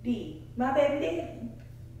 My baby daddy.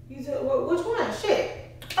 You said which one?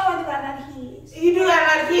 Shit. Oh, I do got a lot of kids. You do got a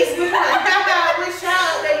lot of kids. Which one? Which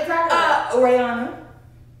child that you talking about? Rihanna,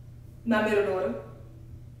 my middle daughter.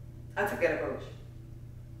 I took that approach.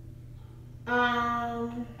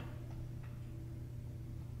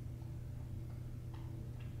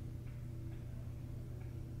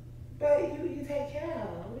 But you take care of her.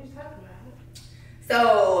 What are you talking about?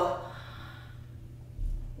 So,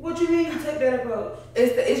 what you mean you took that approach?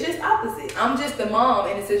 It's just opposite. I'm just the mom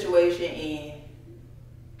in the situation, and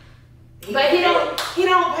but he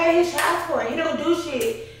don't pay his child support. He don't do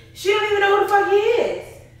shit. She don't even know who the fuck he is.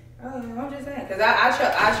 I'm just saying, because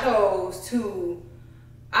I chose to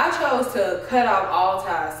I chose to cut off all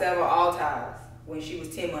ties, sever all ties when she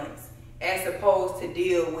was 10 months, as opposed to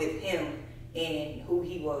deal with him and who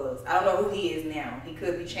he was. I don't know who he is now. He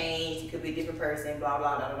could be changed. He could be a different person, blah,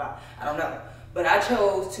 blah, blah, blah, blah. I don't know. But I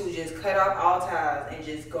chose to just cut off all ties and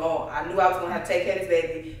just go. I knew I was going to have to take care of this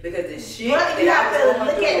baby because the shit but that you I have was to going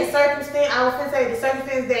look through. at the circumstance. I was going to say the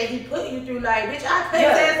circumstance that he put you through. Like, bitch, I cut his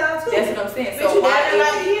ass off too. That's what I'm saying. Bitch, So you why down there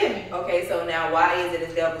like is him. it, okay, so now why is it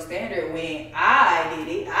a double standard when I did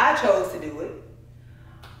it? I chose to do it.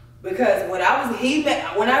 Because when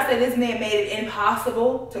I said this man made it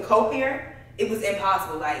impossible to co-parent, it was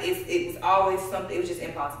impossible. Like it was always something. It was just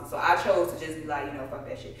impossible. So I chose to just be like, fuck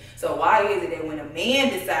that shit. So why is it that when a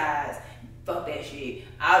man decides, fuck that shit,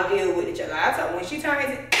 I'll deal with it? Like I told, when she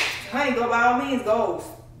turns it, honey, go by all means, go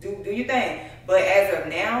do your thing. But as of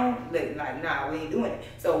now, like nah, we ain't doing it.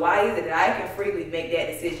 So why is it that I can freely make that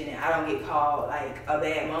decision and I don't get called like a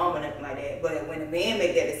bad mom or nothing like that? But when a man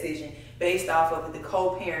make that decision based off of the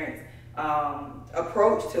co-parents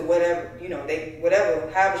approach to whatever,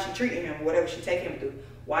 however she treating him, whatever she taking him through,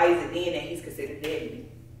 why is it then that he's considered dead to me?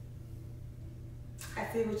 I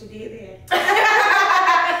see what you did there.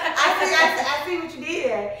 I see what you did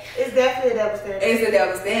there. It's definitely a double standard. It's a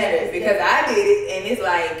double standard because I did it and it's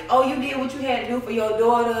like, oh, you did what you had to do for your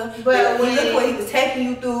daughter, but look what he was taking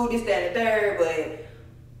you through, this, that, and the third. But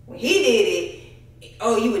when he did it,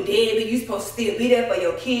 oh, you were dead, but you supposed to still be there for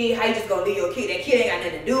your kid. How you just gonna leave your kid? That kid ain't got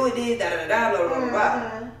nothing to do with this, da da da blah blah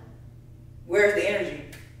blah. Where's the energy?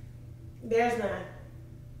 There's none.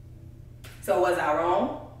 So was I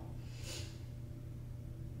wrong?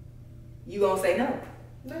 You gonna say no?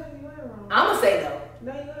 No, you weren't wrong. I'm gonna say no.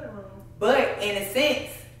 No, you weren't wrong. But in a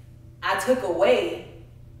sense, I took away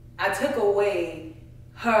her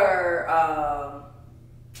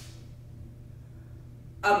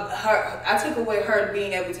her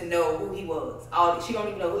being able to know who he was. She don't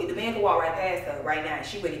even know who the man could walk right past her right now and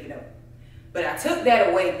she wouldn't even know. But I took that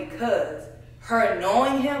away because her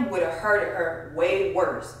knowing him would have hurted her way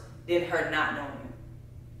worse than her not knowing him.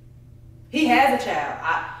 He has a child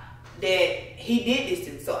that he did this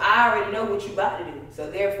to. So I already know what you about to do. So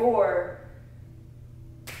therefore,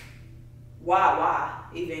 why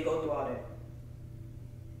even go through all that?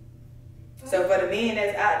 So for the men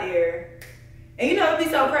that's out there, and it'd be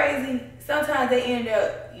so crazy. Sometimes they end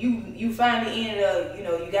up, you finally end up,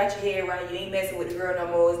 you got your head right. You ain't messing with the girl no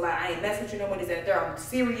more. It's like, I ain't messing with you no more. This and that. I'm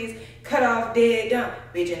serious. Cut off, dead, done.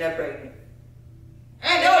 Bitch, end up pregnant.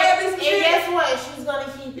 And guess what? She's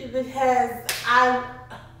gonna keep it because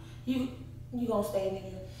you gonna stay in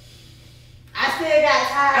here. I still got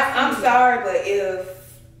ties. I'm sorry, but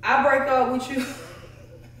if I break up with you,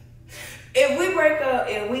 if we break up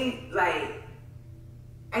and we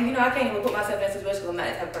and I can't even put myself in that situation because I'm not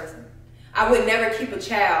that type of person. I would never keep a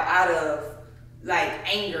child out of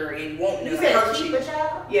anger and wanting to hurt you. Keep a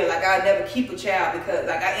child? Yeah, I'd never keep a child because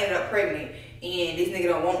I ended up pregnant and this nigga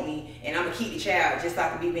don't want me and I'm gonna keep the child just so I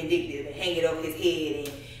can be vindictive and hang it over his head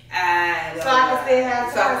and I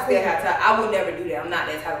can still have time. I would never do that. I'm not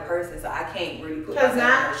that type of person, so I can't really put myself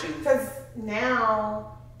in those shoes. Because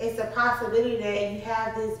now it's a possibility that you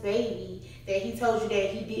have this baby that he told you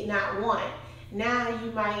that he did not want. Now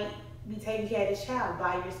you might be taking care of this child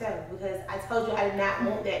by yourself because I told you I did not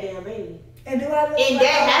want that damn baby. And do I look like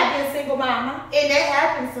I'm a single mama? And that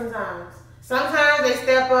happens sometimes. Sometimes they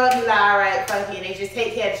step up and be like, all right, fuck it, and they just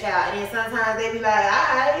take care of the child. And then sometimes they be like,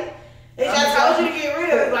 all right. They just told you to get rid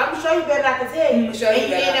of it, but I'm sure you better not to tell you. And you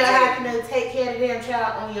end up having to take care of the damn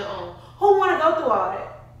child on your own. Who want to go through all that?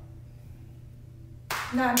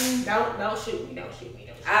 Not me. Don't shoot me.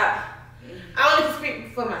 I only can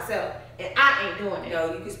speak for myself, and I ain't doing it.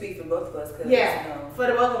 No, you can speak for both of us. For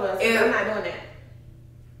the both of us. I'm not doing that.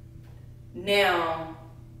 Now,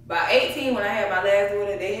 by 18, when I had my last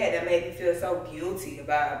daughter, they had to make me feel so guilty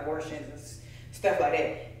about abortions and stuff like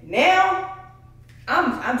that. Now,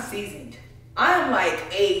 I'm seasoned. I'm like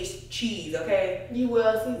aged cheese, okay? You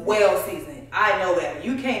well seasoned. Well seasoned. I know better.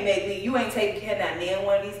 You can't make me, you ain't taking care of not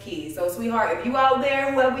one of these kids. So, sweetheart, if you out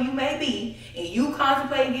there, whoever you may be, and you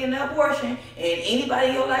contemplating getting an abortion, and anybody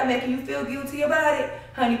in your life making you feel guilty about it,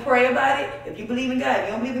 honey, pray about it. If you believe in God, if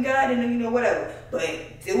you don't believe in God, then whatever.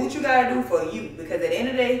 But do what you gotta do for you, because at the end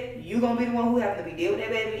of the day, you're gonna be the one who have to be deal with that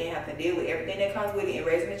baby and have to deal with everything that comes with it. And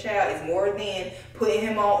raising a child is more than putting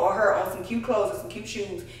him on or her on some cute clothes or some cute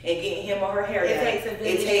shoes and getting him or her hair done. It takes a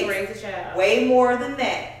village to raise a child. Way more than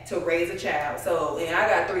that to raise a child. So, and I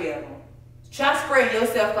got 3 of them. Try spreading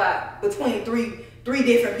yourself out between three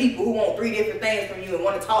different people who want 3 different things from you and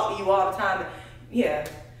want to talk to you all the time. Yeah.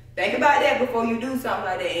 Think about that before you do something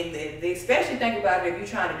like that. And especially think about it if you're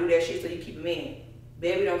trying to do that shit so you keep them in.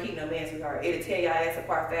 Baby don't keep no man, sweetheart. It'll tear y'all ass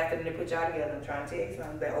apart faster than it put y'all together. I'm trying to tell you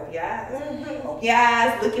something. But open your eyes. Open your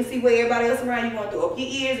eyes. Look and see what everybody else around you going through. Open your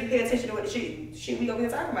ears and pay attention to what the shit we over here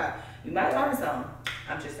talking about. You might learn something.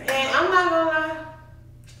 I'm just saying. And I'm not gonna lie.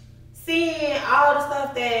 Seeing all the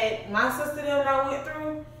stuff that my sister them I went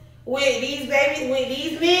through with these babies, with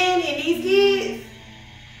these men and these kids,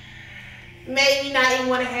 made me not even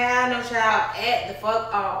want to have no child at the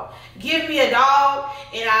fuck all. Give me a dog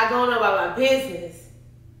and I go on about my business.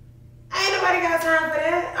 Ain't nobody got time for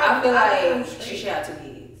that. I feel like she should have 2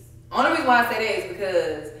 kids. Only reason why I say that is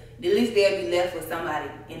because at least they'll be left with somebody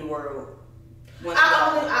in the world.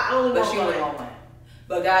 I only but want she one. only want one.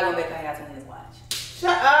 But God gonna make her have twins. Watch.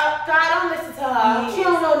 Shut up, God! Don't listen to her. She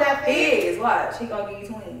don't know nothing. He is. Watch. He gonna give you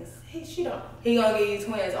twins. She don't. He gonna give you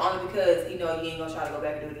twins only because he know you ain't gonna try to go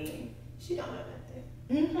back and do it again. She don't know nothing.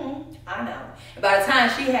 I know. And by the time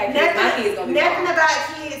she had kids, my kids gonna be nothing gone.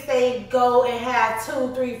 about kids say go and have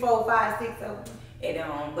 2, 3, 4, 5, 6 of them. It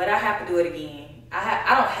don't. But I have to do it again.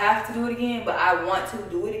 I don't have to do it again, but I want to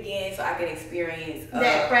do it again so I can experience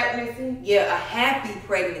that pregnancy. Yeah, a happy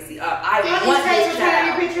pregnancy. I and want this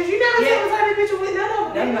child. Pictures. You never take maternity picture with none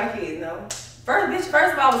of them. None of my kids, no. First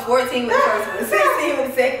of all, I was 14 with the first one, 16 with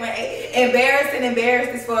the second one. Embarrassed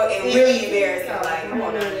as fuck, and really embarrassing. Like, come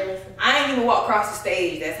on now. I ain't even walk across the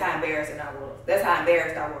stage. That's how embarrassing I was. That's how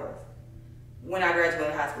embarrassed I was when I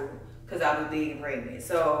graduated high school because I was big and pregnant.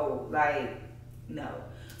 So, like, no.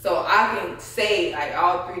 So I can say, like,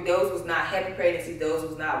 all 3, those was not happy pregnancies. Those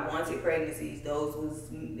was not wanted pregnancies. Those was,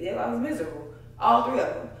 I was miserable. All 3 of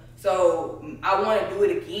them. So I want to do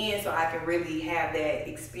it again so I can really have that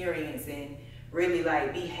experience and really,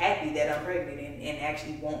 like, be happy that I'm pregnant and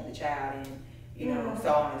actually want the child and, you know,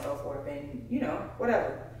 so on and so forth and, you know,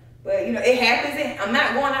 whatever. But, you know, it happens. I'm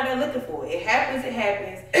not going out there looking for it. It happens.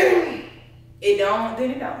 It don't,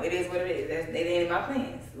 then it don't. It is what it is. It ain't in my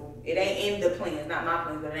plans. It ain't in the plans. Not my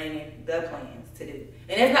plans, but it ain't in the plans to do.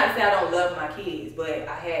 And that's not to say I don't love my kids, but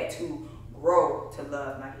I had to grow to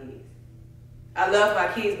love my kids. I love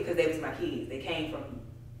my kids because they was my kids. They came from me.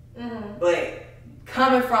 But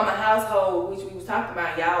coming from a household, which we was talking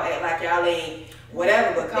about, y'all act like y'all ain't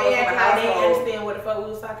whatever, but coming from a household, they understand what the fuck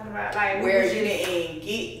we was talking about, like where you didn't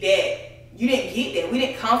get that. You didn't get that. We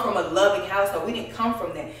didn't come from a loving household. We didn't come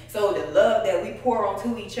from that. So the love that we pour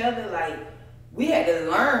onto each other, like, we had to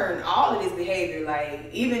learn all of this behavior. Like,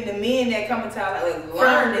 even the men that come into our life, like,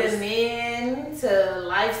 learn from this. the men to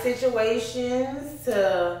life situations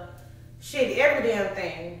to shit, every damn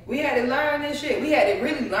thing. We had to learn this shit. We had to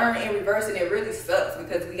really learn in reverse, and it really sucks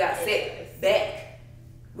because we got set back.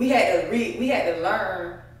 We had to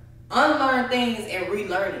learn, unlearn things and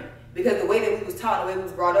relearn it. Because the way that we was taught, the way we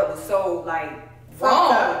was brought up was so, like,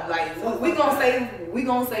 wrong. Like, we gonna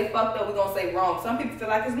say fucked up, we gonna say wrong. Some people feel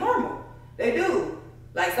like it's normal. They do.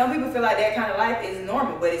 Like, some people feel like that kind of life is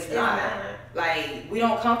normal, but it's not. Like, we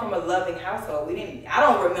don't come from a loving household. I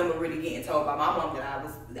don't remember really getting told by my mom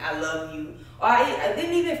that I love you. Or I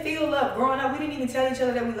didn't even feel love growing up. We didn't even tell each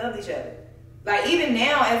other that we loved each other. Like, even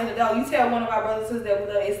now as an adult, you tell one of our brothers and sisters that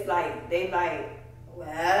we love, it's like, they like, what?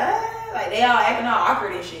 Like, they all acting all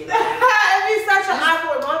awkward and shit. Like, it'd be such an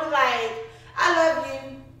awkward moment, like, I love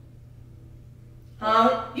you.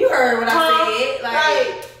 Huh? You heard what I said.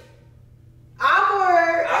 Like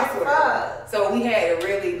awkward as fuck. So we had to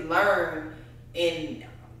really learn in,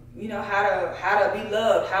 you know, how to be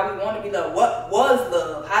loved, how we want to be loved. What was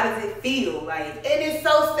love? How does it feel? Like, and it's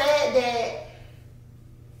so sad that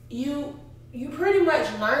you pretty much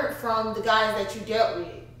learned from the guys that you dealt with.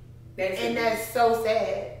 Basically. And that's so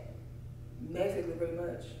sad. Basically, pretty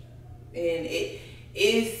much. And it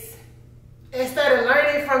is, instead of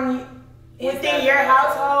learning from within your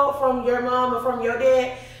household, from your mom or from your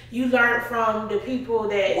dad, you learn from the people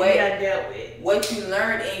that you done dealt with. What you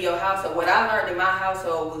learned in your household, what I learned in my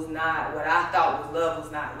household was not, what I thought was love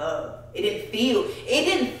was not love. It didn't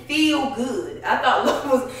feel good. I thought love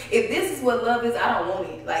was, if this is what love is, I don't want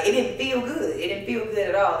it. Like, it didn't feel good. It didn't feel good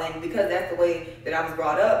at all. And because that's the way that I was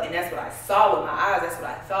brought up, and that's what I saw with my eyes, that's what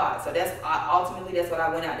I thought. So ultimately that's what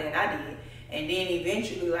I went out there and I did. And then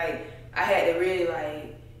eventually, like, I had to really,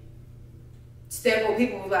 like, step where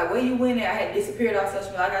people was like, where you went at? I had disappeared off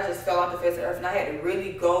social media. Like, I just fell off the face of the earth, and I had to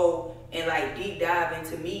really go and, like, deep dive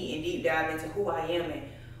into me and deep dive into who I am and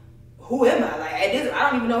who am I? Like, at this, I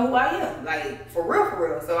don't even know who I am. Like, for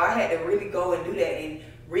real. So I had to really go and do that and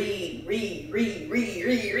read,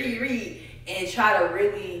 and try to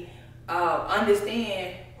really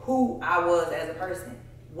understand who I was as a person.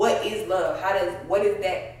 What is love? What does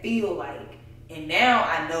that feel like? And now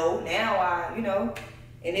I know. Now I, you know,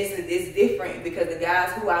 And it's different because the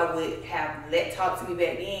guys who I would have let talk to me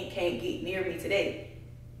back then can't get near me today.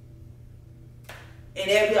 And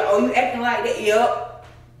they'll be like, oh, you acting like that? Yup.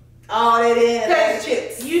 All that is bag of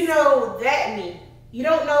chips. You know that me. You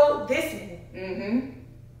don't know this me. Mm-hmm.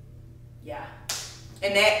 Yeah.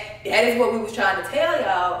 And that is what we was trying to tell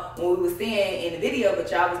y'all when we was saying in the video, but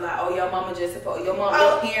y'all was like, oh, your parents are supposed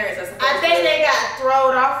I to. think they got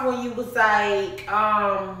thrown off when you was like,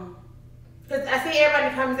 because I see everybody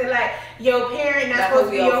in the comments that like, your parent not supposed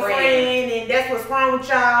to be your friend, and that's what's wrong with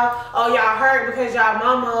y'all. Oh, y'all hurt because y'all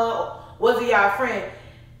mama wasn't y'all friend.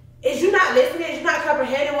 Is you not listening? Is you not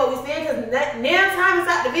comprehending what we're saying? Because now time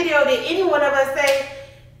inside the video did any one of us say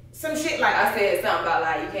some shit like I said something about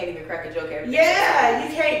like you can't even crack a joke every day. Yeah,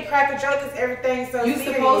 you can't crack a joke because everything's so serious.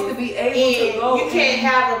 You're supposed to be able to go. You can't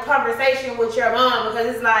have a conversation with your mom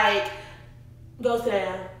because it's like, go sit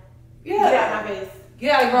down. Yeah. Get out my face.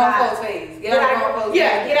 Get out of grown folks' face. Get out of grown folks' face.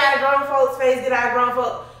 Yeah, get out of grown folks' face. Get out of grown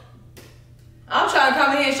folks. I'm trying to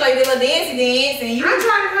come in here and show you the little dancey dance, and you. I'm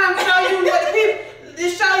trying to come show you what the people. To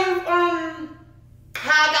show you how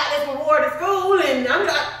I got this reward at school, and I'm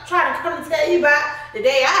not trying to come and tell you about the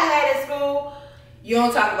day I had at school. You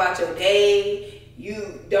don't talk about your day.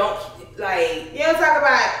 You don't like. You don't talk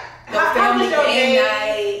about how was your day,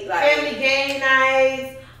 night, like family game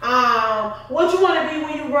nights. What you want to be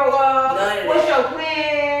when you grow up? What's your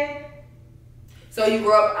plan? So you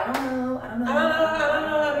grow up. I don't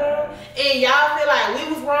know. And y'all feel like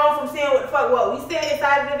we was wrong from saying what the fuck what we said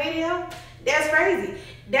inside of the video? That's crazy.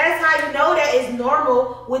 That's how you know that it's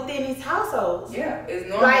normal within these households. Yeah, it's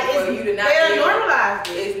normal for you to not. They're normalized.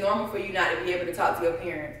 It's normal for you not to be able to talk to your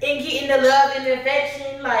parents and getting the love and the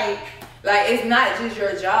affection, like it's not just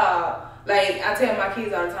your job. Like I tell my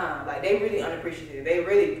kids all the time, like they really unappreciative. They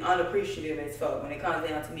really unappreciative as fuck when it comes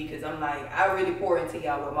down to me, because I'm like I really pour into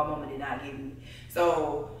y'all what my mama did not give me.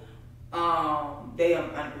 So, they are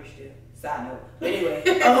unappreciative. Side note. But anyway,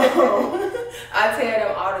 I tell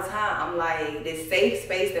them all the time, I'm like, this safe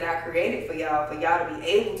space that I created for y'all to be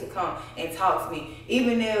able to come and talk to me.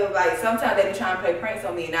 Even if, like, sometimes they be trying to play pranks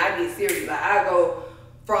on me and I get serious. Like, I go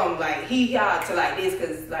from, like, hee-haw to, like, this,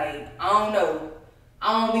 because, like, I don't know.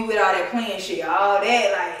 I don't be with all that playing shit. All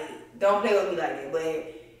that, like, don't play with me like that.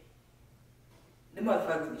 But the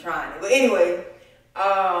motherfuckers be trying it. But anyway,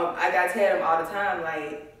 I gotta tell them all the time,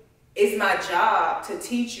 like, it's my job to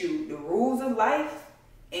teach you the rules of life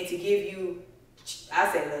and to give you, I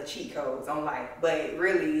say little cheat codes on life, but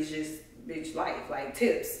really it's just bitch life, like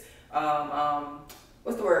tips.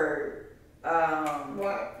 What's the word?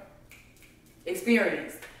 what?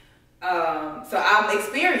 Experience. So I'm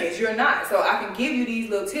experienced, you're not. So I can give you these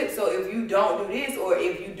little tips. So if you don't do this, or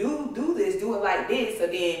if you do this, do it like this, so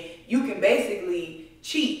then you can basically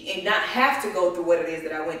cheat and not have to go through what it is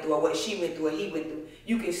that I went through, or what she went through, or he went through.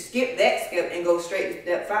 You can skip that step and go straight to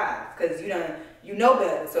step 5, because you know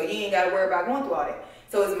better, so you ain't got to worry about going through all that.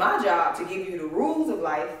 So it's my job to give you the rules of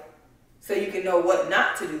life so you can know what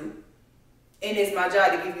not to do, and it's my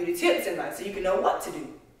job to give you the tips in life so you can know what to do.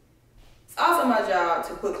 It's also my job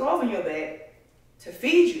to put clothes on your back, to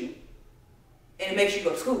feed you, and to make sure you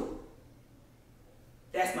go to school.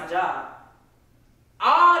 That's my job.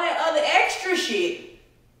 All that other extra shit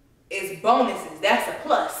is bonuses. That's a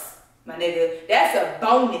plus. My nigga, that's a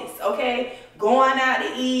bonus, okay? Going out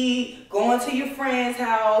to eat, going to your friend's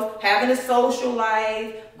house, having a social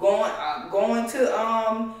life, going to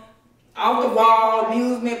off the wall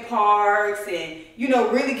amusement parks, and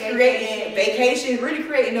really creating vacations, really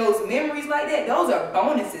creating those memories like that. Those are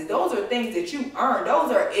bonuses. Those are things that you earn.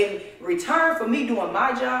 Those are in return for me doing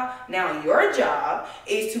my job. Now your job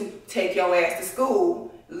is to take your ass to school.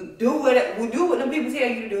 Do what the people tell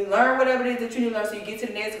you to do. Learn whatever it is that you need to learn so you get to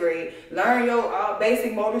the next grade. Learn your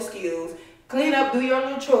basic motor skills. Clean up, do your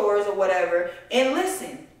little chores or whatever, and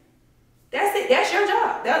listen. That's it. That's your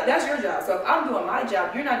job. That's your job. So if I'm doing my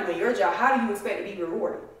job, you're not doing your job, how do you expect to be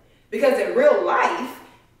rewarded? Because in real life,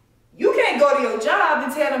 you can't go to your job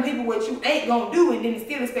and tell them people what you ain't gonna do and then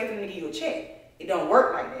still expect them to give you a check. It don't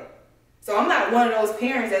work like that. So I'm not one of those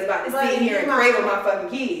parents that's about to sit here and cradle my fucking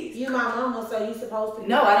kids. You my mama, so you supposed to.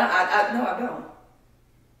 No, I don't.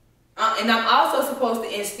 And I'm also supposed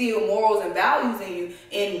to instill morals and values in you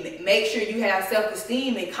and make sure you have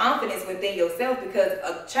self-esteem and confidence within yourself, because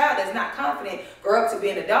a child that's not confident grow up to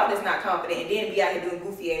be an adult that's not confident and then be out here doing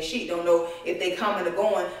goofy ass shit. Don't know if they coming or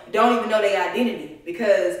going. Don't even know their identity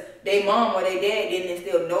because their mom or their dad didn't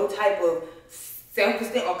instill no type of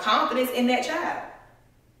self-esteem or confidence in that child.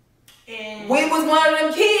 And we was one of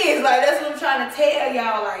them kids. Like, that's what I'm trying to tell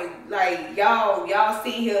y'all. Like y'all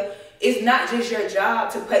sitting here. It's not just your job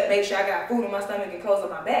to make sure I got food in my stomach and clothes on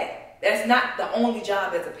my back. That's not the only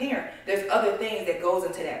job as a parent. There's other things that goes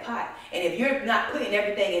into that pot. And if you're not putting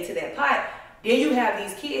everything into that pot, then you have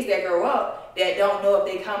these kids that grow up that don't know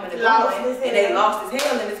if they coming or going, and they lost as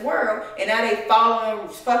hell in this world, and now they following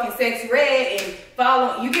fucking Sexy Red and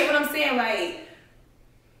following. You get what I'm saying? Like,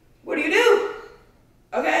 what do you do?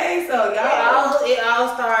 Okay, so y'all. It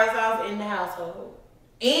all starts off in the household.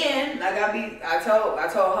 And like I told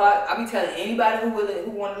her, I be telling anybody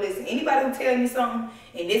who want to listen, anybody who tell me something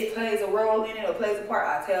and this plays a role in it or plays a part,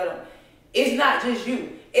 I tell them, it's not just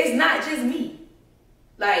you. It's not just me.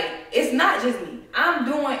 Like, it's not just me. I'm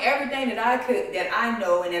doing everything that I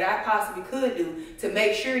know and that I possibly could do to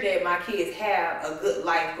make sure that my kids have a good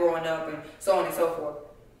life growing up and so on and so forth.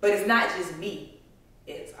 But it's not just me.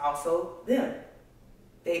 It's also them.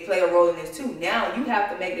 They play a role in this too. Now you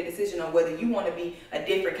have to make the decision on whether you want to be a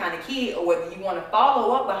different kind of kid or whether you want to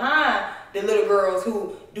follow up behind the little girls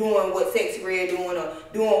who doing what Sexy Red doing or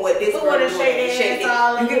doing what this girl doing. Who want to shake their ass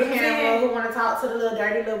all in the camera, who want to talk to the little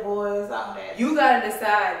dirty little boys, all that. You got to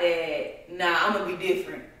decide that, nah, I'm going to be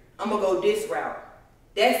different. I'm going to go this route.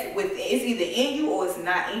 It's either in you or it's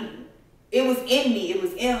not in you. It was in me. It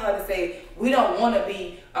was in her to say, we don't want to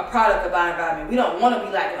be a product of our environment. We don't want to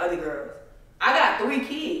be like the other girls. I got 3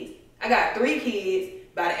 kids.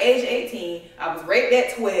 By the age of 18, I was raped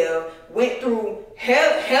at 12, went through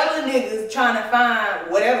hella niggas trying to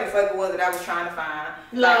find whatever the fuck it was that I was trying to find.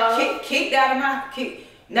 Like, kicked out of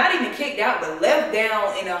not even kicked out, but left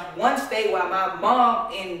down in one state while my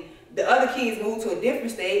mom and the other kids moved to a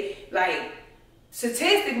different state. Like,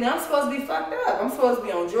 statistically, I'm supposed to be fucked up. I'm supposed to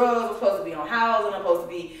be on drugs. I'm supposed to be on housing. I'm supposed to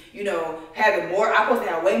be, having more. I'm supposed to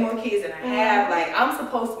have way more kids than I have. Like, I'm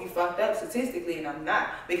supposed to be fucked up statistically, and I'm not,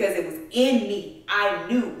 because it was in me. I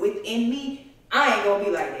knew within me, I ain't gonna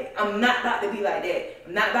be like that. I'm not about to be like that.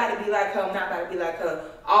 I'm not about to be like her. I'm not about to be like her.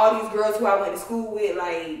 All these girls who I went to school with,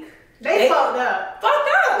 like, they fucked up. Fucked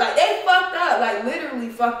up. Like, they fucked up. Like, literally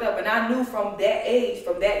fucked up. And I knew from that age,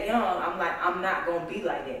 from that young, I'm like, I'm not gonna be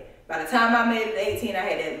like that. By the time I made it to 18, I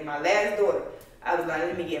had my last daughter. I was like,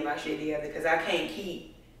 let me get my shit together, because I can't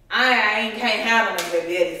can't handle no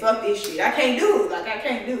baby daddy. Fuck this shit. I can't do it. Like, I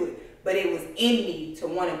can't do it. But it was in me to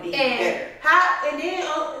want to be better. And then,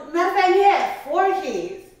 matter of fact, you had 4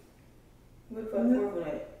 kids. What the fuck was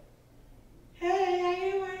that? Hey, how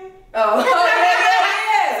you doing? Oh,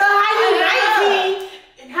 yeah. So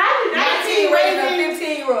how you 19 raising a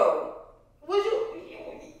 15-year-old? Was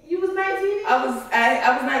you was 19? I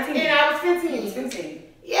was 19. And I was 15. You was 15.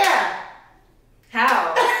 Yeah.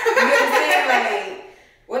 How? You know what I'm saying? Like,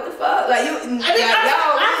 what the fuck? Like, I'm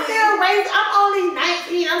still raising. I'm only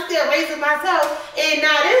 19. I'm still raising myself. And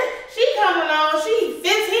now she coming along. She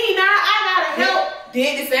 15 now. I gotta help.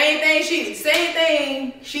 Did the same thing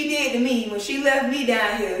she did to me when she left me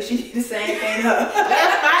down here. She did the same thing to her.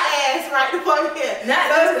 Left my ass right the fuck here. Not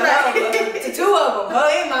just to 2 of them, her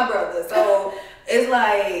and my brother. So it's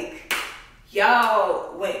like,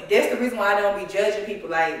 y'all, that's the reason why I don't be judging people.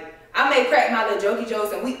 Like, I may crack my little jokey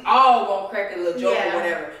jokes, and we all gonna crack a little joke or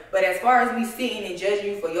whatever. But as far as me sitting and judging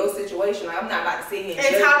you for your situation, like, I'm not about to sit here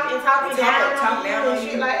and talking down on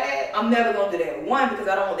shit you. Like that. I'm never gonna do that. 1, because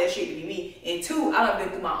I don't want that shit to be me. And 2, I done been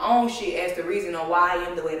through my own shit as the reason on why I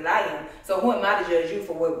am the way that I am. So who am I to judge you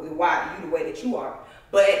for why you the way that you are?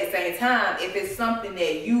 But at the same time, if it's something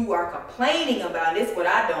that you are complaining about, it's what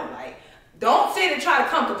I don't like. Don't sit and try to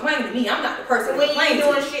come complain to me. I'm not the person to complain to.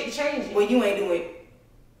 When you ain't doing shit to change it. When you ain't doing.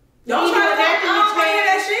 Don't try to change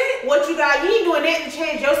that shit. What you got? You ain't doing nothing to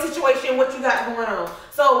change your situation. What you got going on?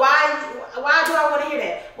 So why do I want to hear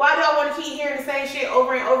that? Why do I want to keep hearing the same shit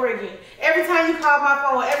over and over again? Every time you call my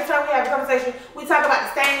phone, every time we have a conversation, we talk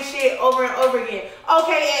about the same shit over and over again.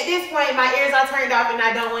 Okay, at this point, my ears are turned off and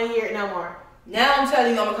I don't want to hear it no more. Now I'm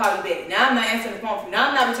telling you, I'm gonna call you back. Now I'm not answering the phone for you. Now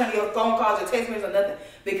I'm not returning your phone calls or text messages or nothing,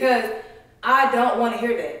 because I don't want to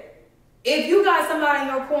hear that. If you got somebody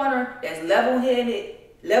in your corner that's level-headed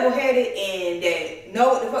and that know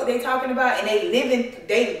what the fuck they talking about, and they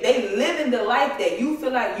living the life that you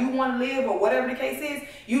feel like you want to live, or whatever the case is,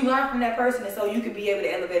 you learn from that person, and so you can be able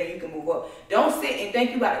to elevate and you can move up. Don't sit and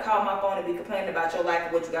think you about to call my phone and be complaining about your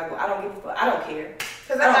life or what you got going. I don't give a fuck. I don't care.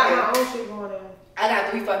 Because I got my own shit going on. I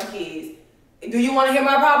got 3 fucking kids. Do you want to hear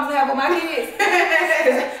my problems I have with my kids?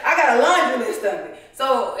 I got a laundry list of it.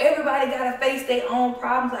 So everybody got to face their own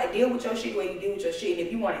problems. Like, deal with your shit the way you deal with your shit. And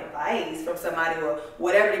if you want advice from somebody or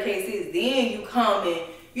whatever the case is, then you come and,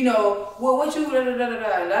 well, what you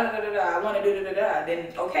I want to do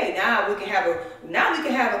Then okay, now we can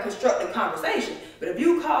have a constructive conversation. But if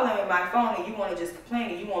you call in my phone and you want to just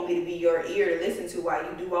complain and you want me to be your ear to listen to while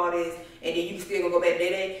you do all this, and then you still gonna go back to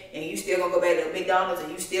that, and you still gonna go back to McDonald's,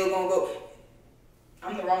 and you still gonna go.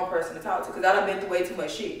 I'm the wrong person to talk to because I done been through way too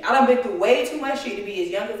much shit. I done been through way too much shit to be as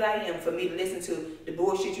young as I am for me to listen to the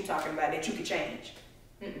bullshit you talking about that you can change.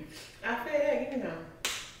 I feel that, you know.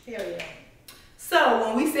 Hell yeah. So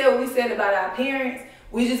when we said what we said about our parents,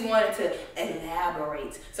 we just wanted to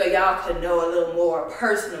elaborate so y'all could know a little more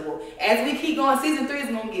personable. As we keep going, season 3 is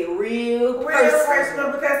gonna get real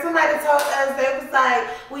personal because somebody told us they was like,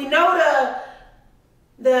 we know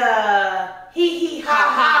the he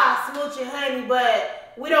ha Smooch Hunnii,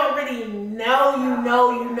 but we don't really know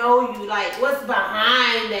you. Like, what's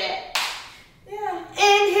behind that? Yeah.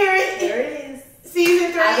 And here it is.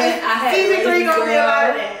 Season 3. Season 3 gonna be a lot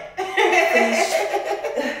of that.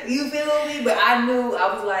 You feel me? But I knew,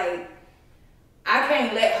 I was like, I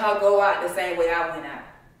can't let her go out the same way I went out.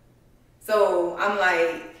 So I'm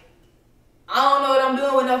like, I don't know what I'm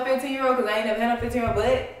doing with no 15-year-old because I ain't never had no 15-year-old,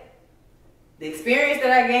 but the experience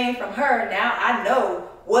that I gained from her, now I know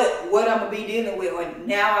what I'm gonna be dealing with, or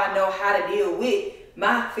now I know how to deal with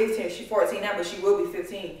my 15. She's 14 now, but she will be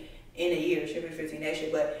 15 in a year. She'll be 15 next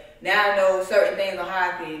year. But now I know certain things on how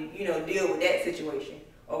I can, deal with that situation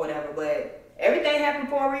or whatever. But everything happened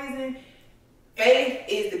for a reason. Faith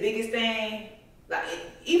is the biggest thing. Like,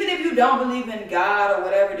 even if you don't believe in God or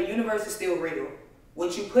whatever, the universe is still real.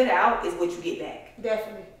 What you put out is what you get back.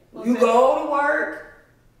 Definitely. You go to work.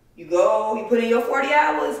 You put in your 40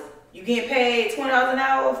 hours, you get paid $20 an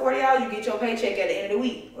hour or 40 hours, you get your paycheck at the end of the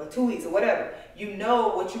week or 2 weeks or whatever. You know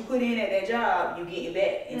what you put in at that job, you getting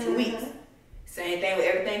back in 2 weeks. Same thing with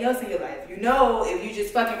everything else in your life. You know if you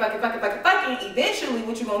just fucking, eventually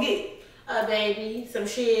what you gonna get? A baby, some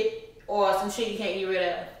shit, or some shit you can't get rid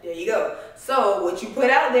of. There you go. So what you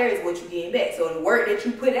put out there is what you getting back. So the work that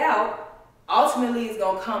you put out, ultimately is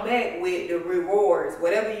gonna come back with the rewards.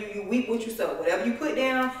 Whatever you reap what you sow. Whatever you put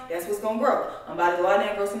down, that's what's gonna grow. I'm about to go out there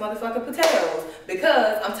and grow some motherfucking potatoes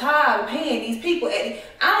because I'm tired of paying these people I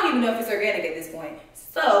don't even know if it's organic at this point.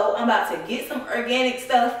 So I'm about to get some organic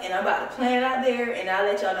stuff and I'm about to plant it out there and I'll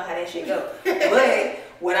let y'all know how that shit go. But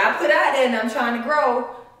what I put out there and I'm trying to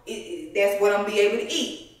grow, that's what I'm gonna be able to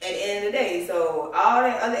eat at the end of the day. So all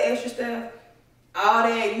that other extra stuff, all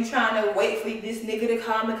that, you trying to wait for this nigga to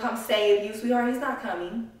come save you, sweetheart, he's not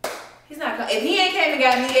coming. He's not coming. If he ain't came and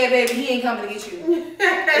got me, yeah, baby, he ain't coming to get you. If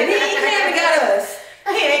he ain't came and got us,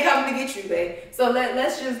 he ain't coming to get you, babe. So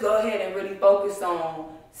let's just go ahead and really focus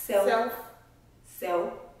on self,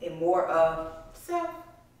 and more of self.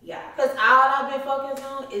 Yeah. Because all I've been focused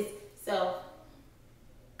on is self.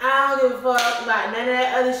 I don't give a fuck about none of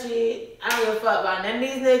that other shit. I don't give a fuck about none of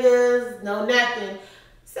these niggas, no nothing.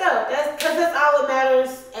 So that's all that matters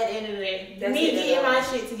at the end of the day. Me getting my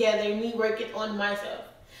shit together, me working on myself.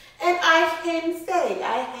 And I can say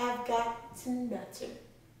I have gotten better.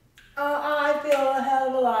 I feel a hell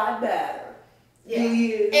of a lot better. Yeah.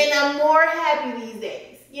 And I'm more happy these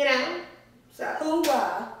days, So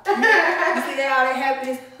hoorah. You see all that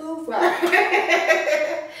happiness? Hoorah.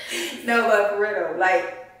 No, but for real though, like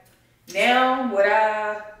now what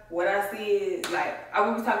I see is like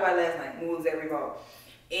we was talking about last night when we was at Revolt.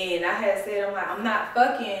 And I had said, I'm not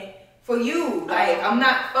fucking for you. Like, I'm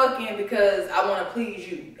not fucking because I want to please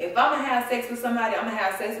you. If I'm going to have sex with somebody, I'm going to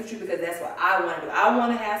have sex with you because that's what I want to do. I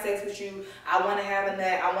want to have sex with you. I want to have a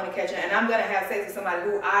nut. I want to catch a nut. And I'm going to have sex with somebody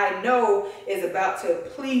who I know is about to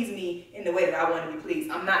please me in the way that I want to be pleased.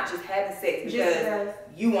 I'm not just having sex because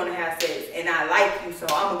you want to have sex and I like you, so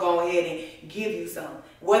I'm going to go ahead and give you some.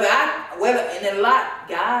 And a lot,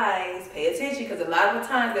 guys, pay attention because a lot of the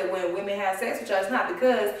times that when women have sex with y'all, it's not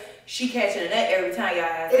because she catching a nut every time y'all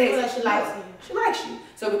have sex. It's because she likes you. She likes you.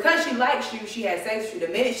 So because she likes you, she has sex with you.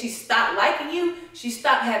 The minute she stopped liking you, she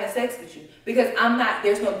stopped having sex with you. Because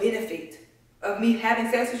there's no benefit of me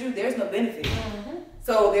having sex with you. There's no benefit. Mm-hmm.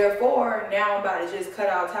 So therefore, now I'm about to just cut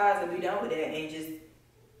all ties and be done with that. And just,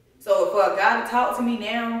 so for a guy to talk to me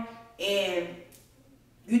now and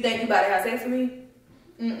you think you about to have sex with me?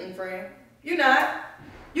 Friend. You're not.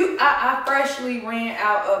 I freshly ran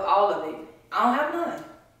out of all of it. I don't have none.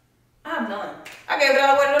 I have none. I gave it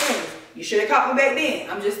all away to them. You should have caught me back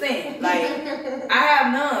then. I'm just saying. Like, I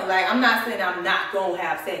have none. Like, I'm not saying I'm not going to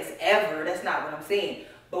have sex ever. That's not what I'm saying.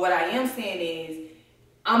 But what I am saying is,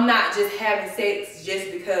 I'm not just having sex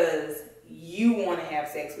just because you want to have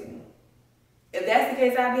sex with me. If that's the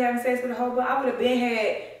case, I'd be having sex with a whole bunch. I would have been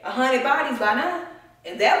had 100 bodies by now.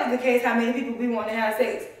 If that was the case, how many people be wanting to have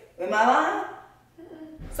sex? Am I lying?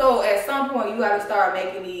 So at some point, you got to start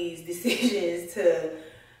making these decisions to,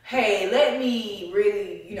 hey, let me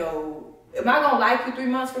really, am I going to like you 3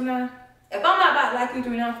 months from now? If I'm not about to like you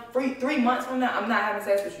 3 months from now, I'm not having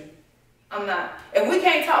sex with you. I'm not. If we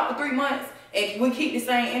can't talk for 3 months, and we keep the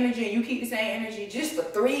same energy and you keep the same energy just for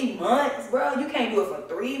 3 months, bro. You can't do it for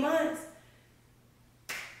 3 months.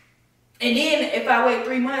 And then if I wait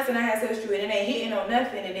 3 months and I have sex with you and it ain't hitting on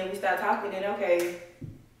nothing and then we start talking, then okay,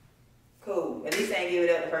 cool. At least I ain't give it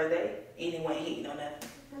up the first day. And it wasn't hitting on nothing.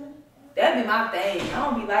 That'd be my thing. I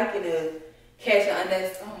don't be liking to catch an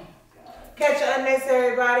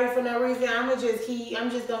unnecessary body for no reason. I'm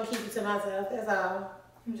just gonna keep it to myself. That's all.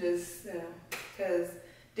 I'm just, cause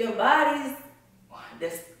them bodies,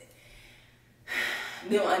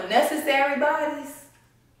 them unnecessary bodies,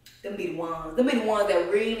 them be the ones that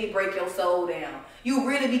really break your soul down. You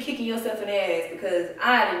really be kicking yourself in the ass because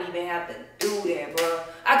I didn't even have to do that, bro.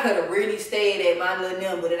 I could have really stayed at my little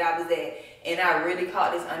number that I was at, and I really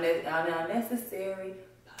caught this unnecessary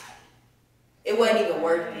body. It wasn't even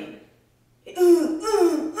worth it. Like,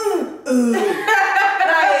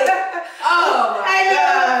 oh my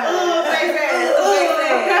God.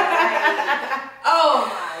 Oh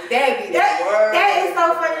my, that'd be the word. That is so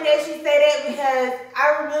funny that she said that because I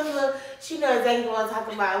remember she knows exactly what I'm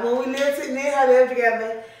talking about. When we lived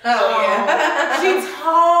together. Oh yeah. She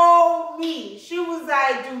told me, she was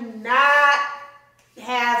like, do not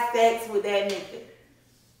have sex with that nigga.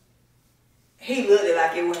 He looked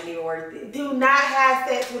like it wasn't even worth it. Do not have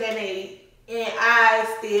sex with that nigga. And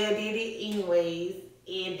I still did it anyways.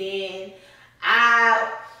 And then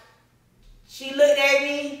she looked at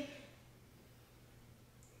me.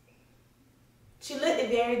 She looked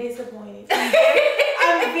very disappointed.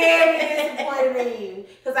 I'm very disappointed in you.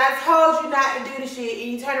 Because I told you not to do the shit,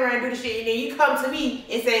 and you turn around and do the shit, and then you come to me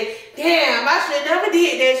and say, damn, I should never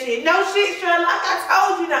did that shit. No shit, Sherlock, I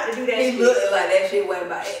told you not to do that shit. He looked like that shit wasn't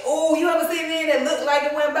about it. Oh, you ever seen men that look like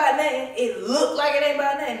it wasn't about nothing? It looked like it ain't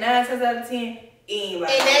about nothing. 9 times out of 10, it ain't about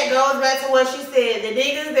nothing. And that goes back to what she said. The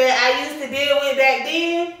niggas that I used to deal with back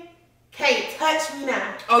then can't touch me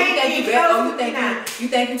now. Oh, you think you better? Oh, you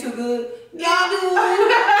think you too good? Yeah, dude.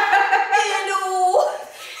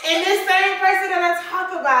 And this same person that I talk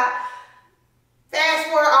about, fast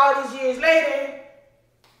forward all these years later,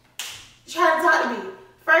 trying to talk to me.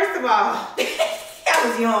 First of all, I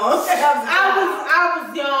was young. I was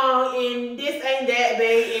young, and this ain't that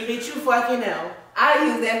big, and bitch, you fucking know. I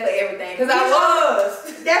use that for everything, because I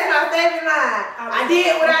was. That's my favorite line. I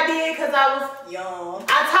did what I did because I was young.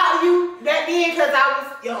 I taught you back then because I was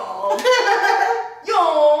young.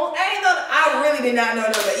 Young. I really did not know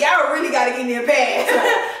no better. Y'all really got to give me a pass.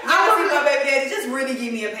 Y'all see my baby daddy, just really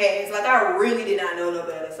give me a pass. Like, I really did not know no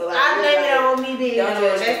better. So like, I blame it on me being don't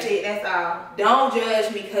judge That's it. That's all. Don't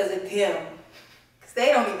judge me because of them. Because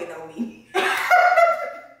they don't even know me.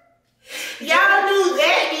 Y'all knew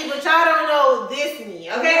that me, but y'all don't know this me,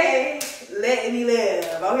 okay? Let me live,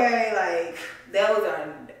 okay? Like, that was our...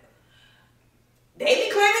 They be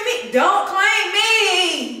claiming me. Don't claim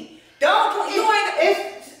me. Don't... You ain't...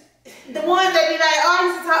 It's the ones that be like, oh, I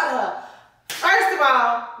used to talk to her. First of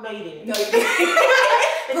all, no, you didn't. No, you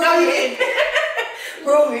didn't. No, you didn't.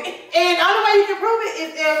 Prove it. And the only way you can prove it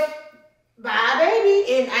is if... Buy a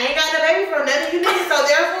baby, and I ain't got no baby from none of you niggas, so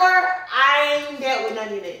therefore, I ain't dealt with none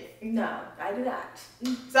of you niggas. No, I do not.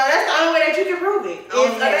 So that's the only way that you can prove it. I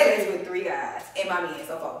only had sex with 3 guys and my man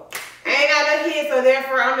so far. I ain't got no kids, so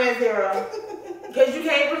therefore I'm at 0. Because you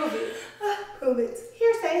can't prove it. Prove it.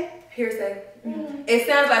 Hearsay. Hearsay. Mm-hmm. It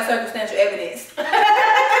sounds like circumstantial evidence. Tell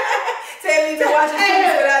me to watch a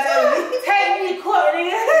series without telling me. Take me to court,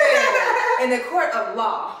 nigga. In the court of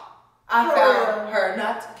law, I found her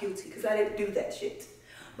not guilty because I didn't do that shit.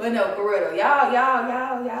 But no, for real though,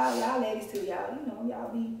 y'all ladies too, y'all, you know,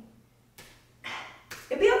 y'all be,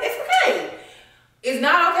 it's okay. It's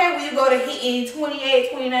not okay when you go to hitting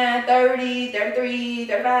 28, 29, 30, 33,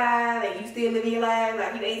 35, and you still living your life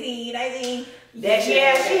like you 18, 19. That shit.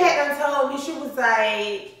 Yeah, she had done told me, she was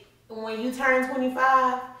like, when you turn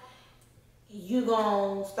 25, you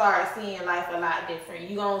gonna start seeing life a lot different.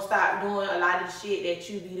 You gonna start doing a lot of the shit that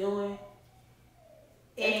you be doing.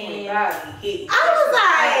 And I was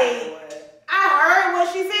like, I heard what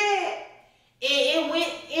she said. It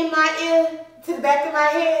went in my ear to the back of my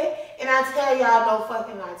head. And I tell y'all no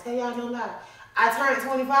fucking lie. Tell y'all no lie. I turned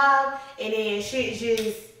 25 and then shit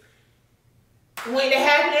just went to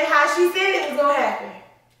happening how she said it was gonna happen.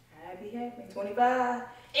 I'd be happy. 25.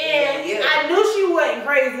 And yeah. I knew she wasn't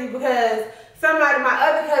crazy because somebody, my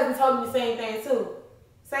other cousin, told me the same thing too.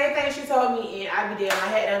 Same thing she told me, and I be there. I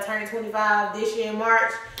had done turned 25 this year in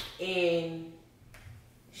March, and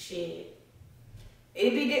shit.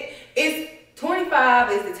 It's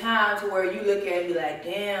 25 is the time to where you look at it and be like,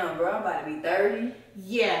 damn, bro, I'm about to be 30.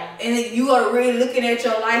 Yeah. And then you are really looking at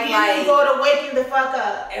your life and like... you go to waking the fuck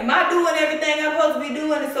up. am I doing everything I'm supposed to be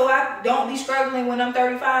doing so I don't be struggling when I'm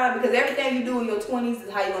 35? Because everything you do in your 20s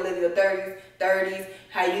is how you gonna live in your 30s,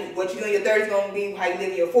 what you do in your 30s gonna be how you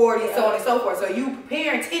live in your 40s, so on and so forth. So you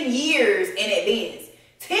preparing 10 years in advance.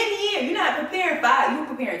 10 years. You're not preparing 5, you're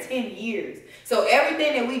preparing 10 years. So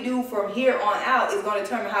everything that we do from here on out is gonna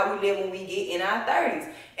determine how we live when we get in our 30s.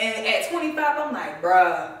 And at 25, I'm like,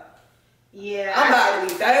 bruh. Yeah. I'm about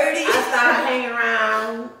to be 30. I started hanging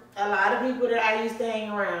around a lot of people that I used to hang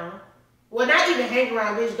around. Well, not even hang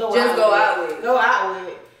around, bitch. Go out with. Go out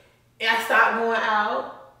with. And I stopped going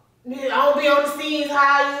out. I don't be on the scenes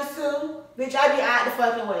how I used to. Bitch, I be out the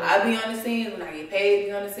fucking way. I be on the scenes when I get paid to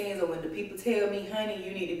be on the scenes, or when the people tell me, honey,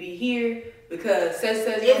 you need to be here because such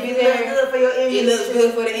it be there. Looks good for your image. It looks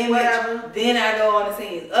good for the image. Whatever. Then I go on the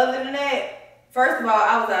scenes. Other than that, first of all,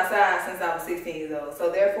 I was outside since I was 16 years old.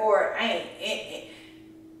 So therefore, I ain't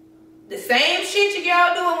the same shit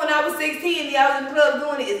y'all doing when I was 16 and y'all was in the club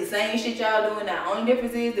doing it is the same shit y'all doing now. Only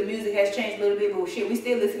difference is the music has changed a little bit, but shit, we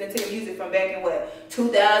still listening to the music from back in what,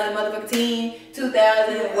 2000 motherfucking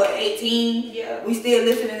 2018. Yeah. We still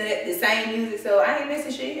listening to the same music, so I ain't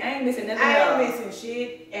missing shit. I ain't missing nothing. I ain't missing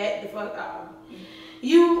shit at the fuck all.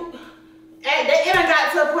 It done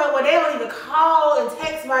got to a point where they don't even call and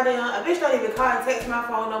text my damn. A bitch don't even call and text my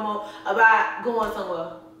phone no more about going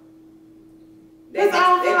somewhere. I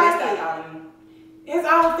don't feel like it.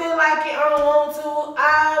 I don't feel like it. I don't want to.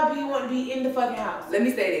 I want to be in the fucking house. Let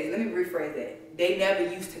me say this. Let me rephrase that. They never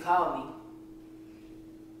used to call me.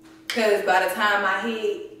 Because by the time I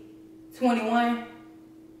hit 21,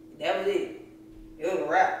 that was it. It was a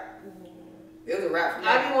wrap. It was a wrap for me.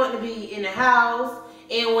 I be wanting to be in the house.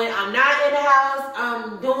 And when I'm not in the house,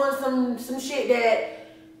 I'm doing some shit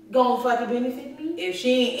that gonna fucking benefit me. If she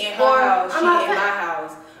ain't in her house, she in my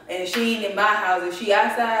house. And if she ain't in my house, if she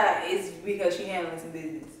outside, it's because she handling some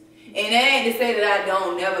business. And that ain't to say that I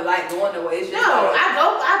don't never like going nowhere. It's just no, like,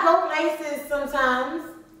 I go places sometimes,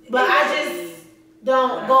 but I just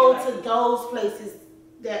don't go to those places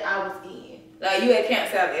that I was in. Like you at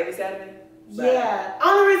Camp South every Saturday? Yeah.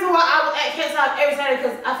 Only reason why I was at Camp South every Saturday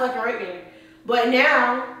because I fucking work there. But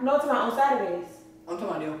now, no time on Saturdays. I'm talking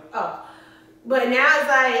about you. Oh. But now it's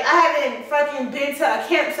like, I haven't fucking been to a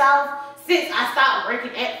Camp South since I stopped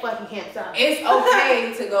working at fucking Camp South. It's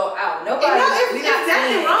okay to go out. Nobody, it's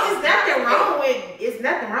nothing wrong. It's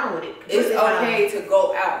nothing wrong with it. It's okay to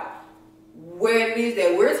go out. Where it is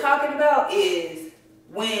that we're talking about is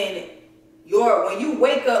when you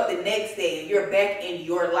wake up the next day and you're back in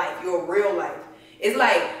your life, your real life. It's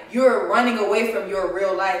like you're running away from your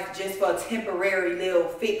real life just for a temporary little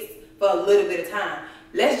fix for a little bit of time.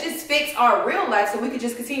 Let's just fix our real life so we can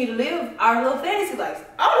just continue to live our little fantasy lives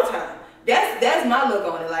all the time. That's my look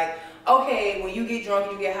on it. Like, okay, when you get drunk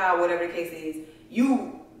and you get high, whatever the case is,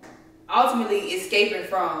 you ultimately escaping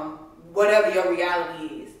from whatever your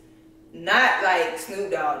reality is. Not like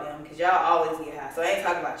Snoop Dogg them, because y'all always get high. So I ain't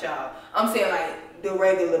talking about y'all. I'm saying like the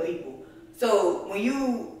regular people. So when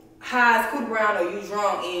you high, scoot around, or you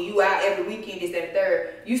drunk and you out every weekend, this, that, and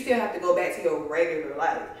third, you still have to go back to your regular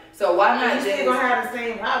life. So why not you still gonna have the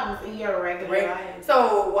same problems in your regular life.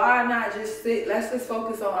 So why not just let's just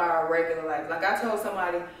focus on our regular life. Like I told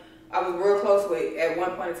somebody I was real close with at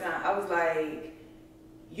one point in time, I was like,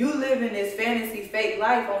 you living this fantasy fake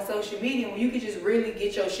life on social media when you could just really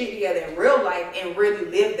get your shit together in real life and really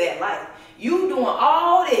live that life. You doing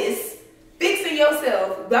all this, fixing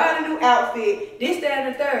yourself, buying a new outfit, this, that,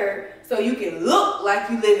 and the third, so you can look like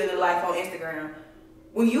you living a life on Instagram.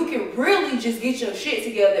 When you can really just get your shit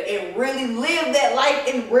together and really live that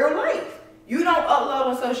life in real life. You don't upload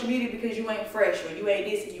on social media because you ain't fresh or you ain't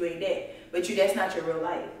this and you ain't that. But that's not your real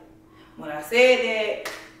life. When I said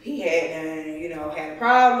that, he had, had a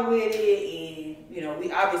problem with it, and, we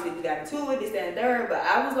got into it, this, that, and third, but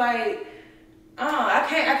I was like, I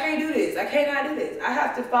can't do this. I cannot do this. I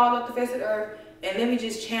have to fall off the face of the earth and let me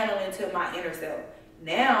just channel into my inner self.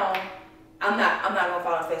 Now, I'm not gonna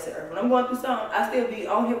fall off the face of the earth. When I'm going through something, I still be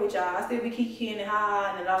on here with y'all. I still be kikiing and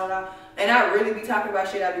high and all. And I really be talking about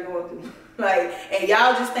shit I be going through. And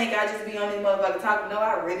y'all just think I just be on this motherfucker talking. No,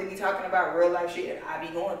 I really be talking about real life shit that I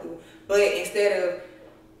be going through. But instead of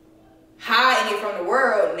hiding it from the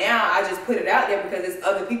world, now I just put it out there because there's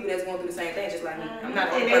other people that's going through the same thing just like me. I'm not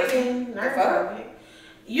the only person. Learn from it.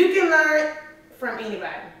 You can learn from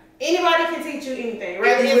anybody. Anybody can teach you anything,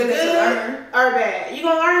 whether it's good or bad. You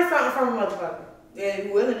gonna learn something from a motherfucker. Yeah,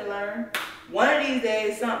 you willing to learn. One of these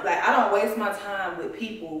days, I don't waste my time with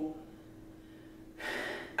people.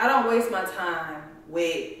 I don't waste my time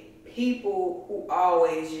with people who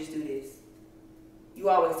always just do this. You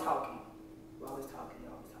always talking. You always talking.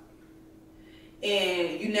 You always talking.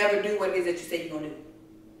 And you never do what it is that you say you're gonna do.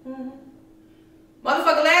 Mm-hmm.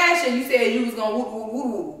 Motherfucker, last year you said you was gonna woo woo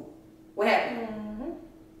woo woo. What happened? Mm-hmm.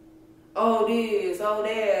 Oh this, oh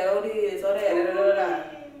that, oh this, oh that, da da da da.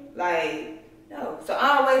 Like, no. So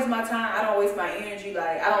I don't waste my time. I don't waste my energy.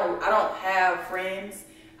 Like, I don't have friends.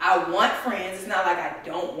 I want friends. It's not like I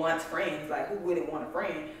don't want friends. Like, who wouldn't want a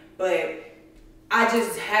friend? But I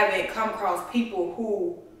just haven't come across people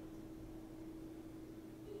who,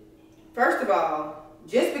 first of all,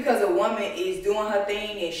 just because a woman is doing her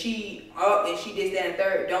thing and she up and she this, that, and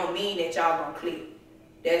third, don't mean that y'all gonna click.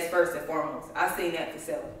 That's first and foremost. I've seen that for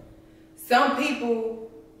self. Some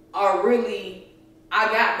people are really, I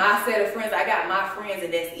got my set of friends, I got my friends,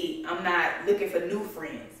 and that's it. I'm not looking for new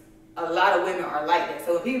friends. A lot of women are like that.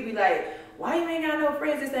 So when people be like, why you ain't got no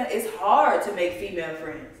friends? It's hard to make female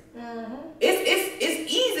friends. Mm-hmm.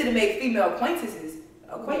 It's easy to make female acquaintances.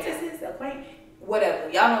 Whatever.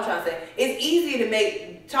 Y'all know what I'm trying to say. It's easy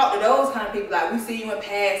to talk to those kind of people. Like, we see you in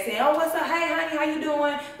passing. Oh, what's up? Hey, honey, how you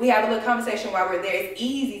doing? We have a little conversation while we're there. It's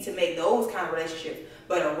easy to make those kind of relationships.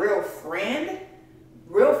 But a real friends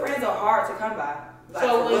are hard to come by. Like,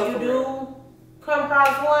 so when you do come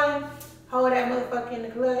across one, hold that motherfucker in the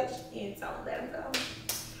clutch and don't let him go.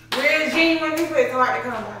 Real genuine people, it's hard to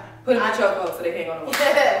come by. Put them in chokehold so they can't go no more.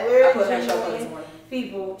 Real I put her in chokehold this morning.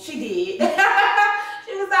 People, she did.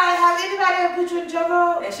 She was like, have anybody ever put you in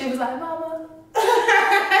chokehold? And she was like, mama.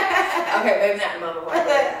 Okay, maybe not the mama part.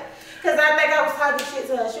 Because I think I was talking shit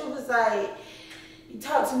to her. She was like, you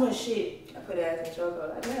talk too much shit. I put her ass in chokehold.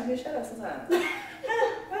 Like, damn, bitch, shut up sometimes.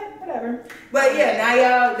 Whatever. But yeah, now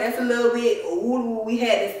y'all, that's a little bit, we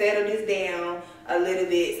had to settle this down a little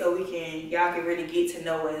bit so y'all can really get to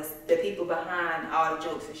know us, the people behind all the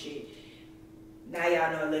jokes and shit. Now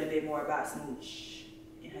y'all know a little bit more about Smooch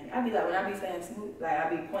and Hunnii. I be like, when I be saying Smooch, like I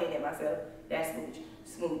be pointing at myself, that's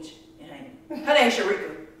Smooch and Hunnii. Her name's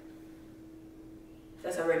Sharika.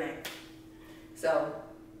 That's her real name. So,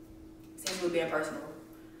 since we're being personal,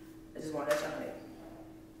 I just want to let y'all know that.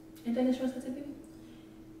 Anything else you want to say to people?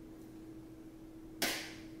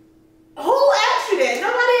 Who asked you that?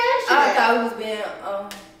 Nobody asked you that. I thought it was being,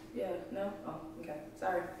 yeah, no? Oh, okay,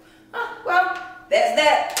 sorry. Well, that's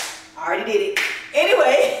that. I already did it.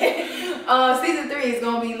 Anyway, season 3 is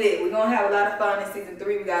going to be lit. We're going to have a lot of fun in season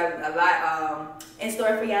 3. We got a lot in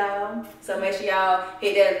store for y'all. So make sure y'all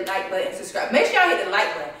hit that like button and subscribe. Make sure y'all hit the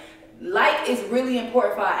like button. Like is really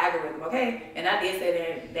important for our algorithm, okay? And I did say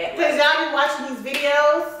that. Because y'all be watching these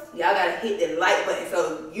videos. Y'all got to hit the like button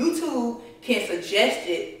so YouTube can suggest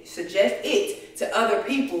it to other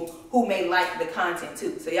people who may like the content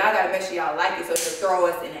too. So y'all got to make sure y'all like it so it'll throw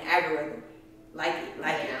us in the algorithm. Like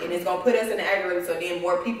it. And it's going to put us in the algorithm so then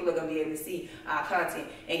more people are going to be able to see our content.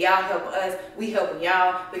 And y'all help us, we helping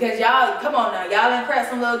y'all. Because y'all, come on now, y'all done crack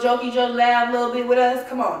some little jokey joke laugh a little bit with us.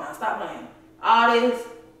 Come on now, stop playing. All this,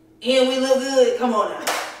 and we look good, come on now.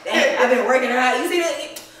 Damn, I've been working out. You see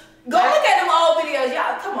that? Go look at them old videos.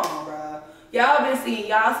 Y'all, come on, bro. Y'all been seeing,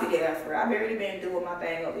 y'all see that effort. I've already been doing my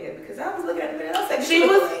thing over here because I was looking at the video. I was like, she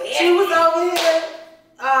was over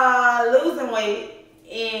here losing weight.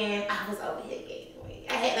 And I was over here gaining weight.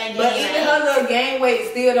 I had that gain But even her little gain weight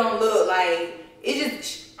still don't look like, it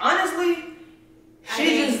just, honestly,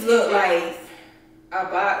 she just looked like a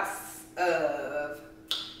box of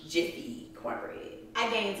Jiffy cornbread. I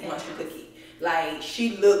gained 10 Mushroom cookie. Like,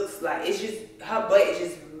 she looks like, it's just, her butt is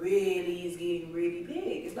just is getting really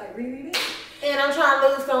big. It's like really big. And I'm trying to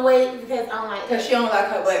lose some weight because I don't like because she don't like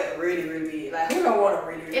her butt really big. Like, who don't want her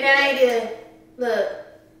really big? And that ain't good. Look.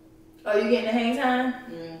 Oh, you getting the hang time?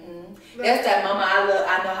 Mm-hmm. That's that mama I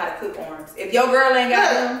know how to cook arms. If your girl ain't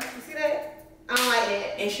got them. You see that? I don't like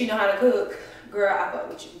that. And she know how to cook, girl, I fuck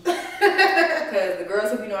with you. Because the girls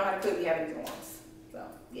who know how to cook be having these arms. So,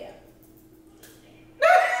 yeah.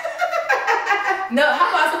 No, how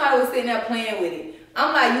about somebody was sitting there playing with it?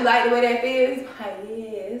 I'm like, you like the way that feels? Like,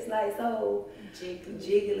 yeah, it's like so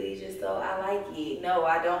jiggly, just so I like it. No,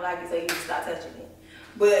 I don't like it, so you just stop touching it.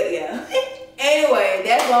 But yeah. Anyway,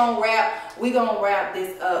 that's gonna wrap. We gonna wrap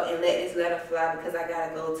this up and let this letter fly because I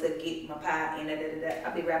gotta go to get my pie and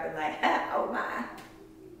I'll be rapping like, oh my.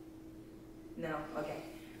 No, okay.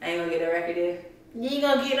 I ain't gonna get a record deal. You ain't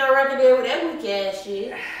gonna get no record deal with that weak ass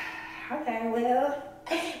shit. Okay, well,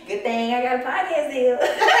 good thing I got a podcast deal.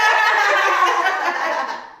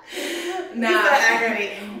 Nah,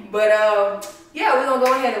 but yeah, we're gonna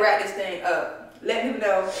go ahead and wrap this thing up. Let people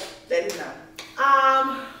know.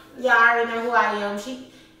 Y'all already know who I am.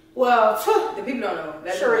 The people don't know.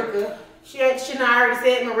 That's Sharika. She already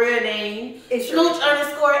said my real name. It's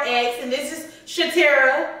Smooch_X, and this is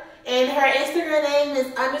Shatira, and her Instagram name is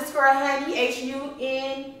 _Hunnii,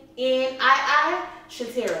 HUNNII.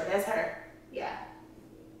 Shatira. That's her. Yeah.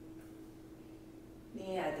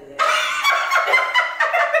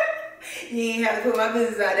 didn't have to put my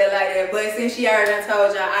business out there like that. But since she already done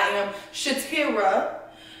told y'all, I am Shatira.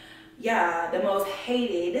 Yeah, the most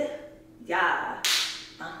hated. Yeah.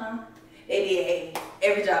 They did hate me.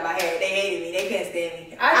 Every job I had, they hated me. They couldn't stand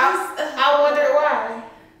me. I wonder why.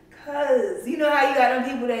 Cause you know how you got them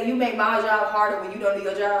people that you make my job harder when you don't do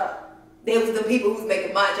your job? They was the people who's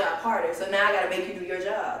making my job harder. So now I gotta make you do your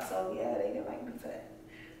job. So yeah, they didn't like me for that.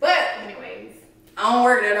 But anyways, I don't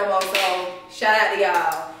work there no more. So shout out to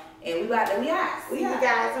y'all. And we got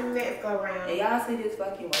some next go round. And y'all see this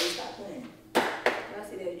fucking way. Stop playing. Y'all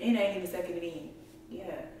see that? It ain't even second it in.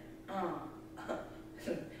 Yeah.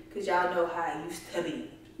 Cause y'all know how I used to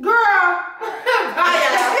be. Girl. Bye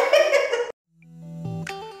y'all.